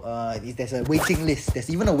 So there's a waiting list.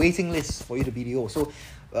 There's even a waiting list for you to BTO. So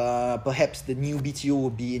perhaps the new BTO will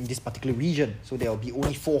be in this particular region. So there will be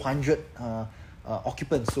only 400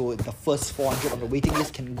 occupants. So the first 400 on the waiting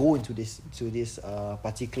list can go into this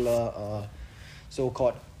particular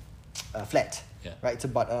so-called flat. Right. So,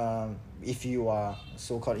 but if you are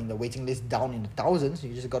so-called in the waiting list down in the thousands,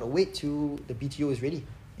 you just got to wait till the BTO is ready.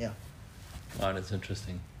 Yeah. Wow, that's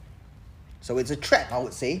interesting. So it's a trap, I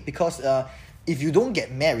would say, because if you don't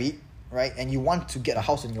get married, right, and you want to get a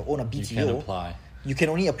house on your own, a BTO, you can apply. You can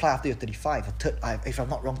only apply after you're 35, if I'm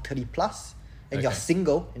not wrong, 30 plus, and you're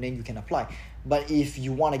single, and then you can apply. But if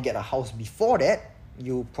you want to get a house before that,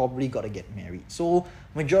 you probably got to get married. So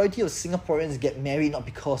majority of Singaporeans get married not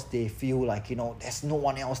because they feel like, you know, there's no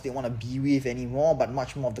one else they want to be with anymore, but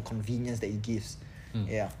much more of the convenience that it gives.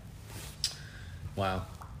 Yeah. Wow.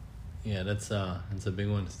 Yeah, that's a big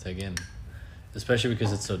one to take in, especially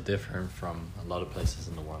because it's so different from a lot of places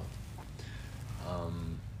in the world.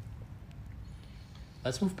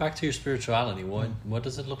 Let's move back to your spirituality. What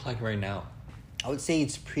does it look like right now? I would say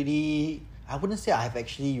it's pretty... I wouldn't say I have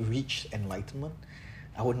actually reached enlightenment.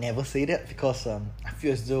 I would never say that, because I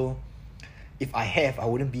feel as though if I have, I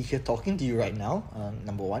wouldn't be here talking to you right now,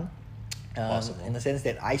 number one. In the sense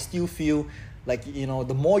that I still feel like, you know,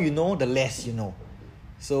 the more you know, the less you know.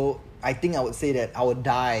 So I think I would say that I would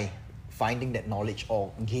die finding that knowledge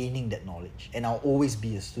or gaining that knowledge. And I'll always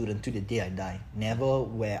be a student to the day I die. Never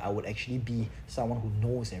where I would actually be someone who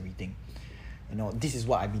knows everything. You know, this is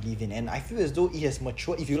what I believe in. And I feel as though it has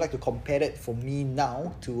matured. If you like to compare it for me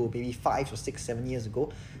now to maybe 5 or 6, 7 years ago,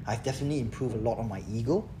 I've definitely improved a lot on my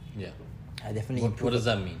ego. Yeah. I definitely improved. What does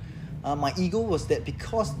that mean? My ego was that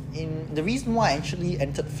because the reason why I actually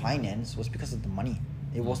entered finance was because of the money.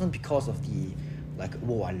 It wasn't because of the... like,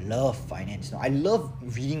 whoa, I love finance. No, I love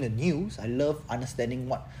reading the news. I love understanding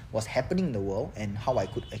what was happening in the world and how I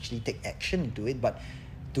could actually take action into it. But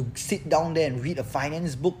to sit down there and read a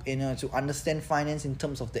finance book, you know, to understand finance in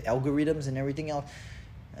terms of the algorithms and everything else,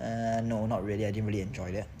 no, not really. I didn't really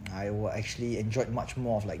enjoy that. I actually enjoyed much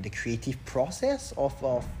more of like the creative process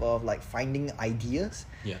of like finding ideas,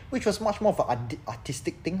 which was much more of an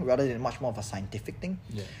artistic thing rather than much more of a scientific thing.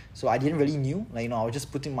 So I didn't really knew, like, you know, I was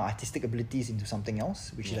just putting my artistic abilities into something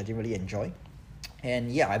else, which I didn't really enjoy. And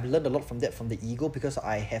yeah, I've learned a lot from that, from the ego, because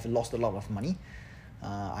I have lost a lot of money.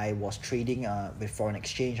 I was trading with foreign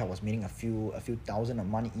exchange. I was making a few thousand of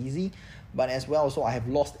money easy, but as well, so I have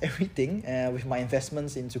lost everything with my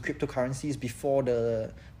investments into cryptocurrencies before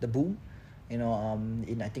the boom. You know,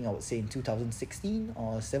 in I think I would say in 2016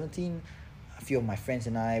 or 17, a few of my friends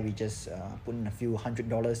and I, we just put in a few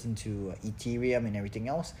 $100 into Ethereum and everything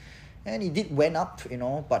else. And it did went up, you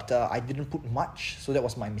know, but I didn't put much. So that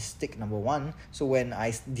was my mistake, number one. So when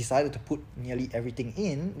I decided to put nearly everything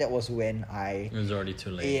in, that was when It was already too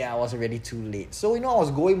late. Yeah, I was already too late. So, you know, I was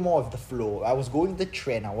going more with the flow. I was going with the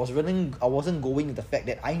trend. I wasn't going with the fact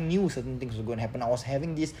that I knew certain things were going to happen. I was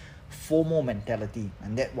having this FOMO mentality.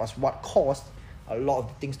 And that was what caused a lot of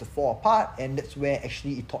the things to fall apart. And that's where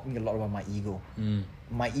actually it taught me a lot about my ego.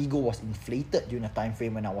 My ego was inflated during a time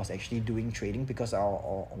frame when I was actually doing trading because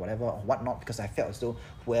or whatever or whatnot, because I felt as though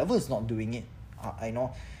whoever is not doing it, are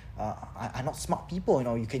not smart people. You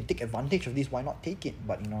know, you can take advantage of this. Why not take it?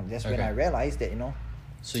 But you know, that's when I realized that, you know,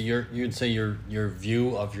 So you'd say your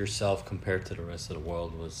view of yourself compared to the rest of the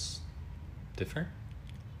world was different?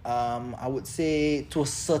 I would say to a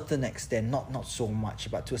certain extent, not so much,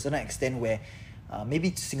 but to a certain extent where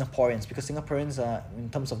maybe Singaporeans, because Singaporeans are, in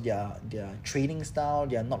terms of their training style,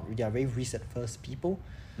 they are very risk adverse people.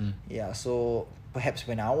 Yeah, so perhaps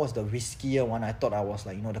when I was the riskier one, I thought I was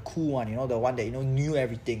like, the cool one, the one that knew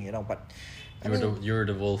everything, but you were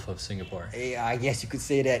the wolf of Singapore. Yeah, I guess you could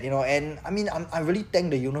say that, and I mean, I really thank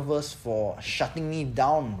the universe for shutting me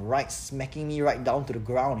down, smacking me right down to the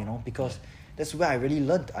ground, because that's where I really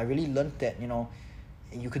learned. I really learned that,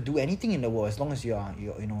 you could do anything in the world as long as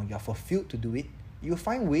you're fulfilled to do it. You'll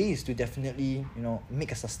find ways to definitely,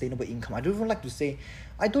 make a sustainable income. I don't even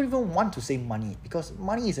want to say money, because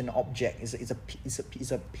money is an object.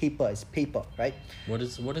 It's a paper. It's paper, right? What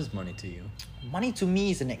is money to you? Money to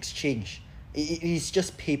me is an exchange. It is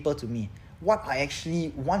just paper to me. What I actually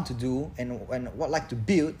want to do and what I like to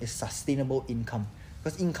build is sustainable income,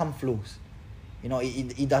 because income flows.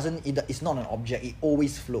 It's not an object. It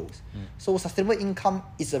always flows. So sustainable income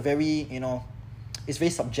is it's very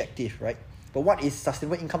subjective, right? But what is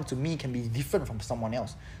sustainable income to me can be different from someone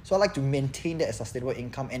else. So I like to maintain that as sustainable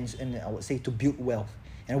income, and I would say to build wealth.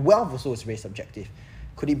 And wealth also is very subjective.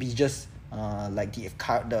 Could it be just like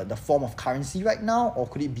the form of currency right now, or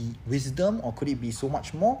could it be wisdom, or could it be so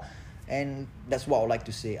much more? And that's what I would like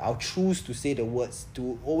to say. I'll choose to say the words,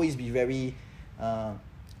 to always be very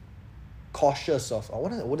cautious of, I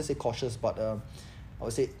wouldn't say cautious, but I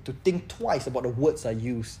would say to think twice about the words I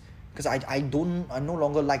use, because I no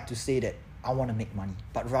longer like to say that I want to make money,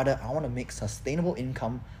 but rather I want to make sustainable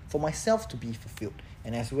income for myself to be fulfilled,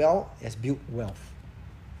 and as well as build wealth.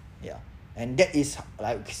 Yeah. And that is,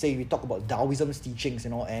 like say, we talk about Taoism's teachings,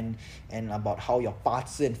 and about how your 八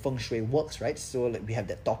字 and feng shui works, right? So like we have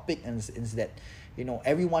that topic, and is that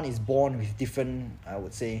everyone is born with different, I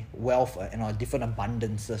would say, wealth and different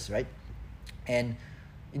abundances, right? And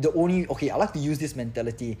I like to use this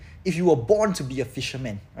mentality. If you were born to be a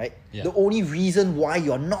fisherman, right? Yeah. The only reason why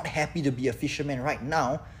you're not happy to be a fisherman right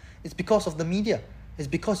now is because of the media. It's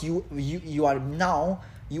because you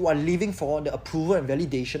are living for the approval and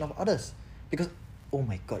validation of others. Because, oh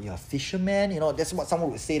my God, you're a fisherman, that's what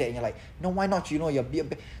someone would say that, and you're like, no, why not, you're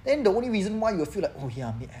then the only reason why you feel like, oh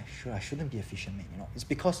yeah, I shouldn't be a fisherman, it's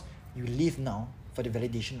because you live now for the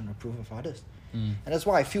validation and approval of others. And that's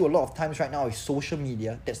why I feel a lot of times right now with social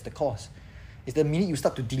media, that's the cause. It's the minute you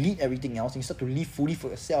start to delete everything else and you start to live fully for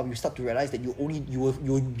yourself, you start to realize that you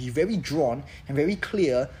will be very drawn and very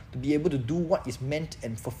clear to be able to do what is meant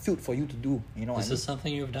and fulfilled for you to do. Is this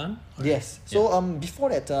something you've done? Or? Yes. So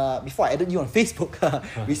before I added you on Facebook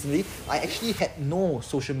recently, I actually had no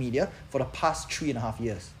social media for the past 3.5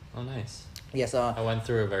 years. Oh, nice. Yes. I went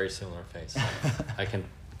through a very similar phase. So I can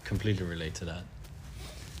completely relate to that.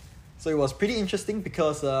 So it was pretty interesting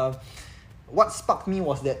because what sparked me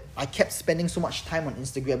was that I kept spending so much time on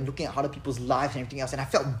Instagram looking at other people's lives and everything else, and I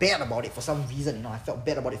felt bad about it for some reason. I felt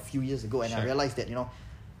bad about it a few years ago, and I realized that I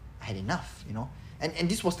had enough. And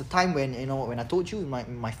this was the time when when I told you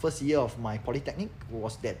in my first year of my polytechnic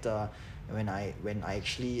was that when I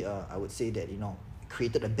actually I would say that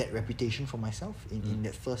created a bad reputation for myself in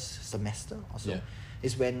that first semester or so. Yeah.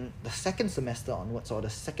 Is when the second semester onwards, or the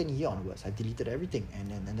second year onwards, I deleted everything,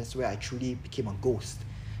 and that's where I truly became a ghost,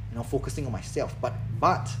 focusing on myself. But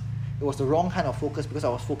it was the wrong kind of focus, because I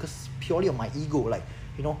was focused purely on my ego, like,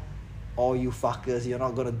 all you fuckers, you're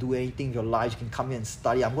not gonna do anything in your life, you can come here and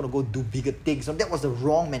study, I'm gonna go do bigger things. So that was the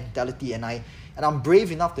wrong mentality, and I'm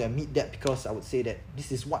brave enough to admit that, because I would say that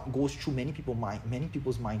this is what goes through many people's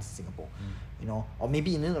minds in Singapore, or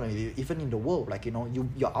maybe even in the world, like you're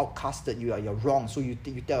outcasted, you're wrong, so you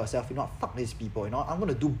tell yourself, fuck these people, I'm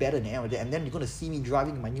gonna do better than them, and then you're gonna see me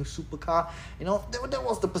driving my new supercar, that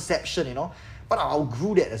was the perception, but I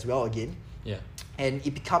outgrew that as well again. Yeah. And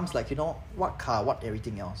it becomes like, what car, what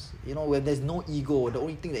everything else. When there's no ego, the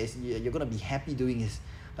only thing that is you're gonna be happy doing is,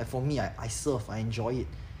 like for me, I surf, I enjoy it.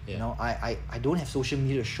 Yeah. I don't have social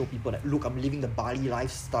media to show people that, look, I'm living the Bali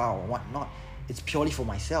lifestyle or whatnot. It's purely for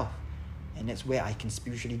myself. And that's where I can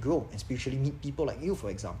spiritually grow and spiritually meet people like you, for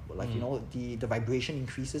example. Like, the vibration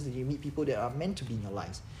increases and you meet people that are meant to be in your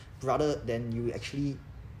lives, rather than you actually,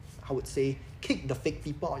 I would say, kick the fake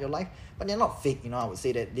people out of your life. But they're not fake, I would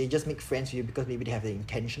say that they just make friends with you because maybe they have the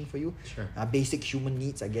intention for you. Sure. Basic human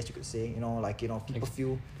needs, I guess you could say, people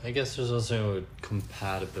feel... I guess there's also a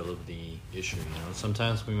compatibility issue,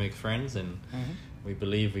 Sometimes we make friends and we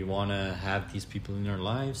believe we want to have these people in our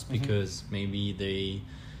lives because maybe they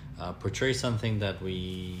portray something that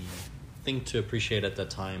we think to appreciate at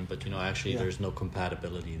that time, but, actually there's no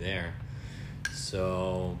compatibility there.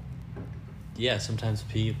 So... yeah, sometimes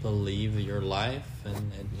people leave your life,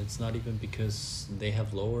 and it's not even because they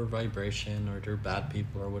have lower vibration or they're bad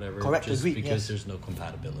people or whatever. Correct, just agreed, because yes. there's no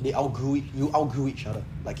compatibility. They outgrew it. You outgrew each other.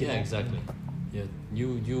 Like, you yeah, know. exactly. Yeah,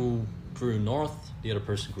 you grew north, the other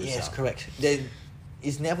person grew south. Yes, correct. There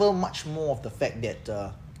is never much more of the fact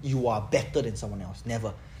that you are better than someone else.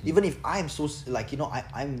 Never. Even if I'm so, like, you know,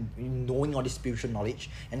 I'm knowing all this spiritual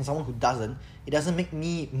knowledge, and someone who doesn't, it doesn't make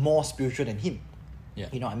me more spiritual than him. Yeah.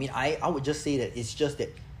 You know, I mean, I would just say that it's just that.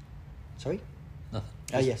 Sorry.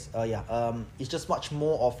 Nothing. Yes. Yeah. It's just much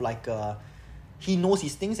more of like he knows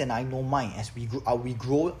his things and I know mine. As we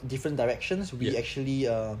grow different directions, we actually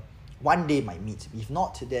one day might meet. If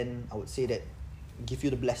not, then I would say that give you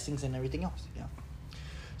the blessings and everything else. Yeah.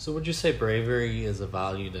 So would you say bravery is a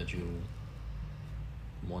value that you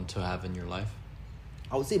want to have in your life?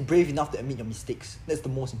 I would say brave enough to admit your mistakes. That's the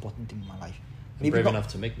most important thing in my life. Maybe brave enough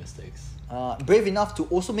to make mistakes. Brave enough to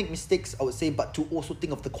also make mistakes, I would say, but to also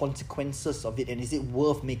think of the consequences of it, and is it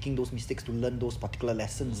worth making those mistakes to learn those particular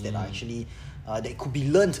lessons that are actually that could be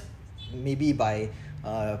learned maybe by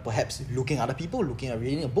perhaps looking at other people,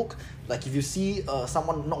 reading a book. Like if you see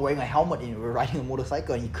someone not wearing a helmet and riding a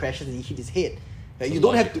motorcycle and he crashes and he hit his head, you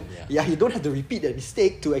don't have to you don't have to repeat that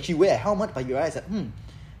mistake to actually wear a helmet, but you realize that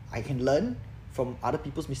I can learn from other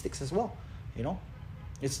people's mistakes as well. You know,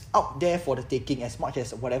 it's out there for the taking. As much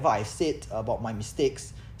as whatever I said about my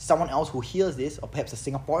mistakes, someone else who hears this, or perhaps a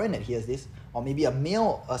Singaporean that hears this, or maybe a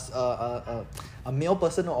male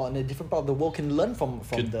person or in a different part of the world can learn from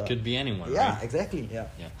could be anyone. Yeah, right? exactly. Yeah.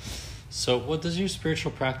 So what does your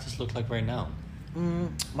spiritual practice look like right now?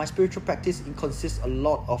 My spiritual practice consists a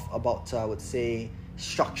lot of about I would say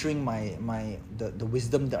structuring the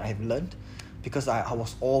wisdom that I have learned, because I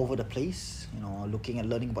was all over the place, you know,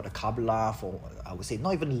 learning about the Kabbalah, for I would say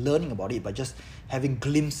not even learning about it, but just having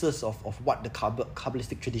glimpses of what the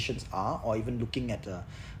Kabbalistic traditions are, or even looking at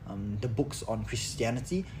the books on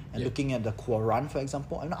Christianity and looking at the Quran, for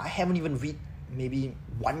example. I haven't even read maybe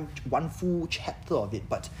one full chapter of it,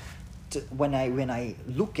 but when I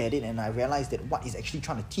look at it and I realize that what it's actually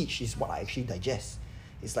trying to teach is what I actually digest.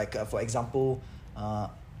 It's like, for example,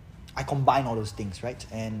 I combine all those things, right?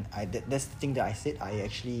 And that's the thing that I said. I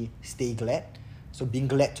actually stay glad. So being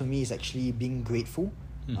glad to me is actually being grateful,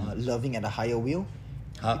 loving at a higher will.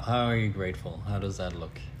 How are you grateful? How does that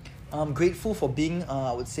look? I'm grateful for being,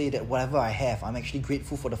 I would say that whatever I have, I'm actually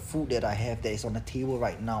grateful for the food that I have that is on the table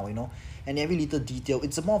right now, you know. And every little detail,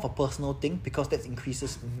 it's more of a personal thing, because that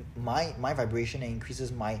increases my vibration and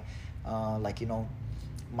increases my,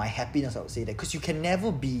 my happiness, I would say that. Because you can never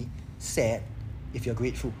be sad if you're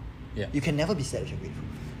grateful. Yeah. You can never be sad if you're grateful.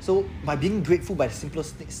 So by being grateful by the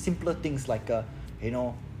simpler things, like, for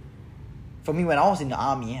me, when I was in the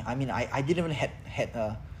army, I mean, I didn't even had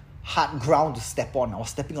hard ground to step on. I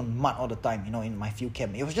was stepping on mud all the time, you know, in my field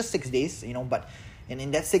camp. It was just 6 days, you know, but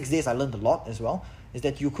in that 6 days I learned a lot as well. Is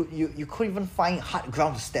that you couldn't even find hard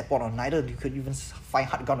ground to step on, or neither you could even find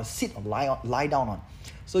hard ground to sit or lie down on.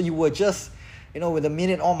 So you were just, you know, with the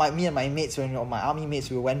minute me and my mates, my army mates,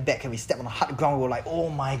 we went back and we stepped on the hard ground. We were like, oh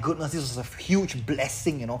my goodness, this was a huge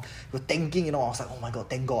blessing, you know. We were thanking, you know. I was like, oh my God,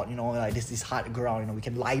 thank God, you know, like this is hard ground, you know. We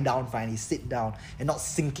can lie down finally, sit down, and not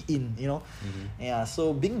sink in, you know. Yeah.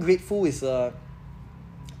 So being grateful is to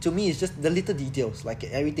me, it's just the little details, like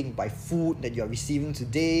everything, by food that you're receiving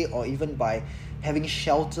today, or even by having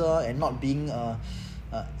shelter and not being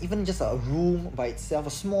even just a room by itself, a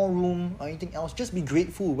small room or anything else. Just be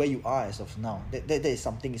grateful where you are as of now. That is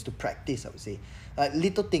something is to practice, I would say.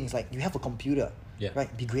 Little things like you have a computer, right?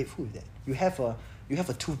 Be grateful with that. You have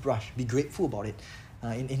a toothbrush. Be grateful about it.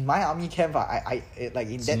 In my army camp, I like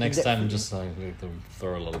in so that. Next in that time, just like to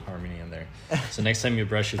throw a little harmony in there. So next time you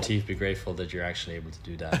brush your teeth, be grateful that you're actually able to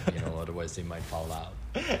do that. You know, otherwise they might fall out.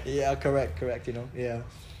 Yeah, correct. You know, yeah.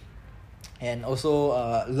 And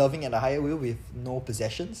also loving at a higher will with no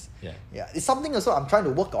possessions. Yeah. It's something also I'm trying to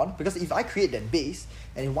work on, because if I create that base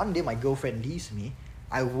and one day my girlfriend leaves me,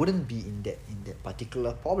 I wouldn't be in that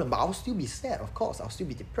particular problem. But I'll still be sad, of course. I'll still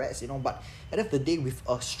be depressed, you know. But at the end of the day, with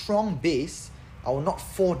a strong base, I will not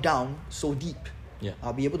fall down so deep. Yeah.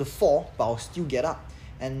 I'll be able to fall, but I'll still get up.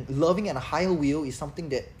 And loving at a higher will is something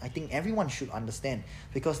that I think everyone should understand,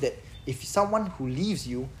 because that if someone who leaves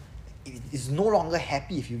you is no longer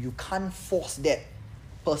happy if you can't force that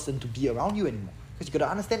person to be around you anymore. Because you got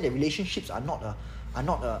to understand that relationships are not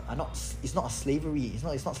it's not a slavery.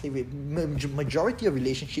 It's not slavery. Majority of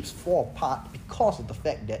relationships fall apart because of the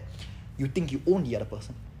fact that you think you own the other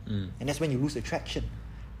person, and that's when you lose attraction,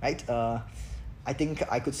 right? I think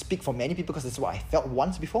I could speak for many people, because that's what I felt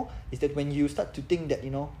once before. Is that when you start to think that, you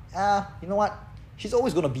know what, she's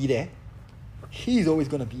always gonna be there, he's always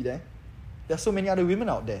gonna be there, there's so many other women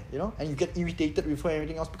out there, you know, and you get irritated with her and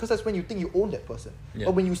everything else because that's when you think you own that person. Yeah.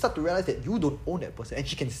 But when you start to realize that you don't own that person and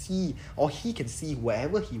she can see or he can see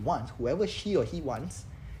wherever he wants, whoever she or he wants,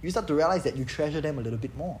 you start to realize that you treasure them a little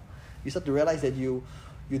bit more. You start to realize that you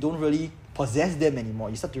don't really possess them anymore.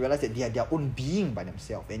 You start to realize that they are their own being by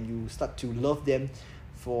themselves, and you start to love them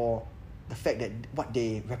for the fact that what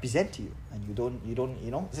they represent to you, and you don't,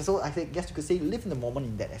 you know. So I guess you could say live in the moment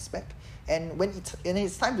in that aspect. And when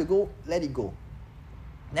it's time to go, let it go.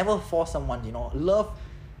 Never force someone. You know, love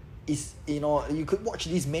is, you know, you could watch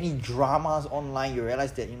these many dramas online. You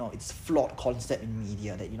realize that, you know, it's flawed concept in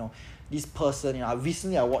media. That, you know, this person, you know,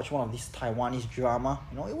 recently I watched one of these Taiwanese drama.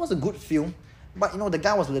 You know, it was a good film, but, you know, the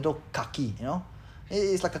guy was a little cocky. You know,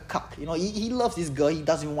 it's like a cuck. You know, he loves this girl. He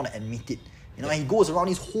doesn't even want to admit it. You know, and he goes around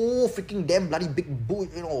this whole freaking damn bloody big bush,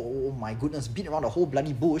 you know, oh my goodness, beat around the whole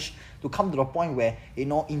bloody bush to come to the point where, you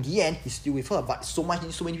know, in the end, he's still with her. But so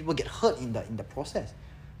many people get hurt in the process.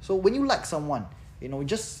 So when you like someone, you know,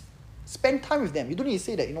 just spend time with them. You don't need to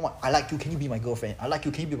say that, you know what, I like you, can you be my girlfriend? I like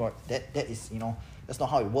you, can you be my... That is, you know, that's not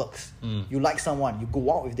how it works. You like someone, you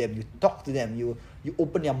go out with them, you talk to them, you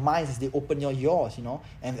open their minds as they open yours, you know,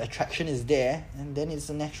 and the attraction is there, and then it's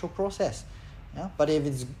a natural process. Yeah? But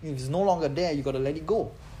if it's no longer there, you got to let it go.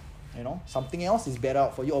 You know, something else is better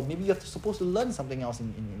out for you, or maybe you're supposed to learn something else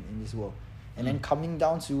in this world. And then coming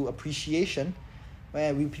down to appreciation,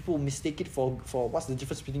 where people mistake it for what's the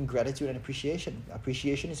difference between gratitude and appreciation.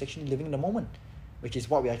 Appreciation is actually living in the moment, which is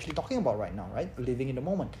what we're actually talking about right now, right? Living in the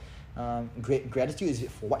moment. Gratitude is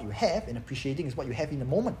for what you have, and appreciating is what you have in the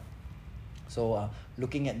moment. So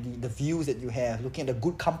looking at the views that you have, looking at the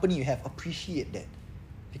good company you have, appreciate that,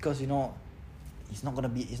 because, you know, it's not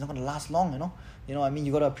gonna last long, you know. You know, I mean,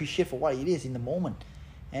 you gotta appreciate for what it is in the moment.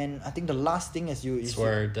 And I think the last thing is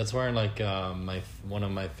that's where like one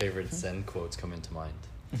of my favorite Zen quotes come into mind.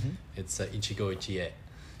 It's Ichigo Ichie,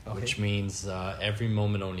 which means every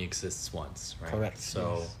moment only exists once, right? Correct.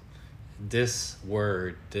 So yes. This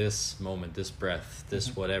word, this moment, this breath,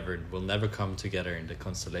 this whatever will never come together in the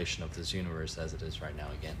constellation of this universe as it is right now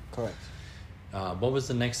again. Correct. What was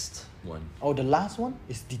the next one? Oh, the last one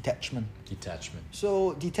is detachment. Detachment.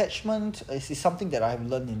 So detachment is something that I've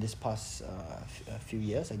learned in this past few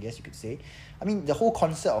years, I guess you could say. I mean, the whole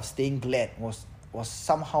concept of staying glad was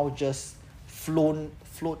somehow just flowed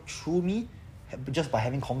through me just by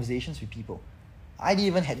having conversations with people. I didn't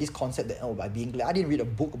even have this concept that, by being glad. I didn't read a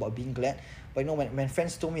book about being glad. But, you know, when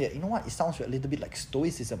friends told me that, you know what, it sounds a little bit like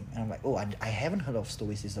stoicism. And I'm like, oh, I haven't heard of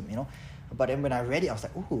stoicism, you know. But then when I read it, I was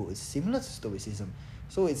like, oh, it's similar to stoicism.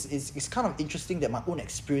 So it's kind of interesting that my own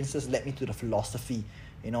experiences led me to the philosophy,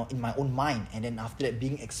 you know, in my own mind. And then after that,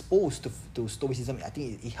 being exposed to stoicism, I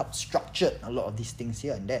think it helped structure a lot of these things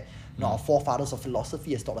here and there. You know, our forefathers of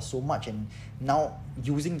philosophy has taught us so much. And now,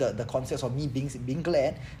 using the concepts of me being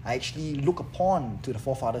glad, I actually look upon to the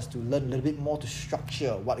forefathers to learn a little bit more to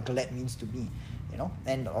structure what glad means to me, you know.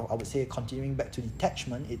 And I would say, continuing back to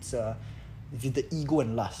detachment, it's the ego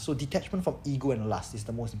and lust. So detachment from ego and lust is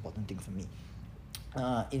the most important thing for me.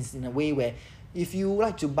 It's in a way where if you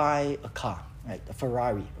like to buy a car, right, a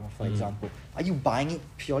Ferrari, for example, are you buying it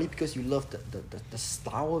purely because you love the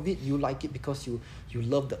style of it? You like it because you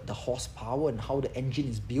love the horsepower and how the engine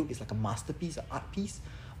is built? It's like a masterpiece, an art piece.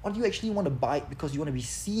 Or do you actually want to buy it because you want to be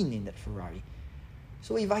seen in that Ferrari?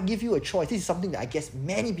 So if I give you a choice, this is something that I guess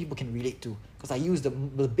many people can relate to, because I use the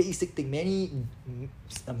basic thing. Many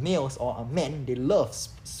males or men, they love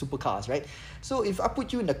supercars, right? So if I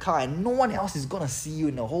put you in the car and no one else is going to see you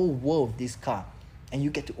in the whole world with this car, and you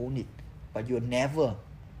get to own it, but you'll never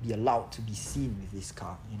be allowed to be seen with this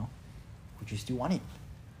car, you know, would you still want it?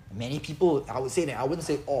 Many people, I would say that, I wouldn't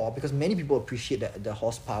say all, because many people appreciate the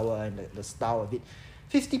horsepower and the style of it.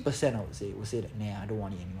 50% I would say that, nah, I don't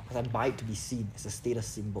want it anymore, because I buy it to be seen as a status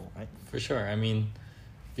symbol, right? For sure. I mean,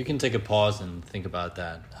 you can take a pause and think about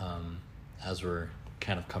that as we're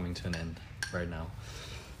kind of coming to an end right now.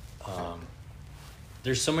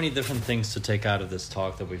 There's so many different things to take out of this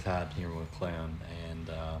talk that we've had here with Cleon, and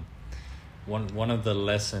one of the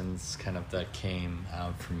lessons kind of that came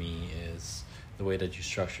out for me is the way that you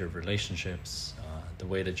structure relationships, the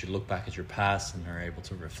way that you look back at your past and are able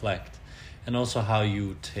to reflect, and also how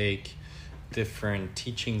you take different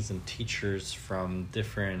teachings and teachers from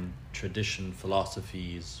different tradition,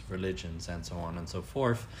 philosophies, religions, and so on and so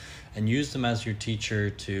forth, and use them as your teacher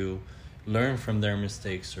to learn from their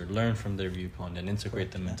mistakes or learn from their viewpoint and integrate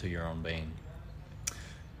them into your own vein.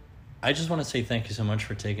 I just want to say thank you so much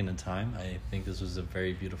for taking the time. I think this was a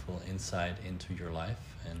very beautiful insight into your life,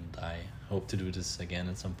 and I hope to do this again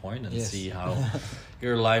at some point and see how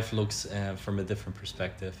your life looks from a different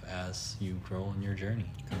perspective as you grow on your journey.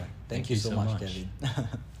 Correct. Thank you so much, Kevin.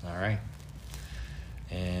 All right.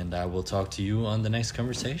 And I will talk to you on the next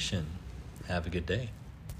conversation. Have a good day.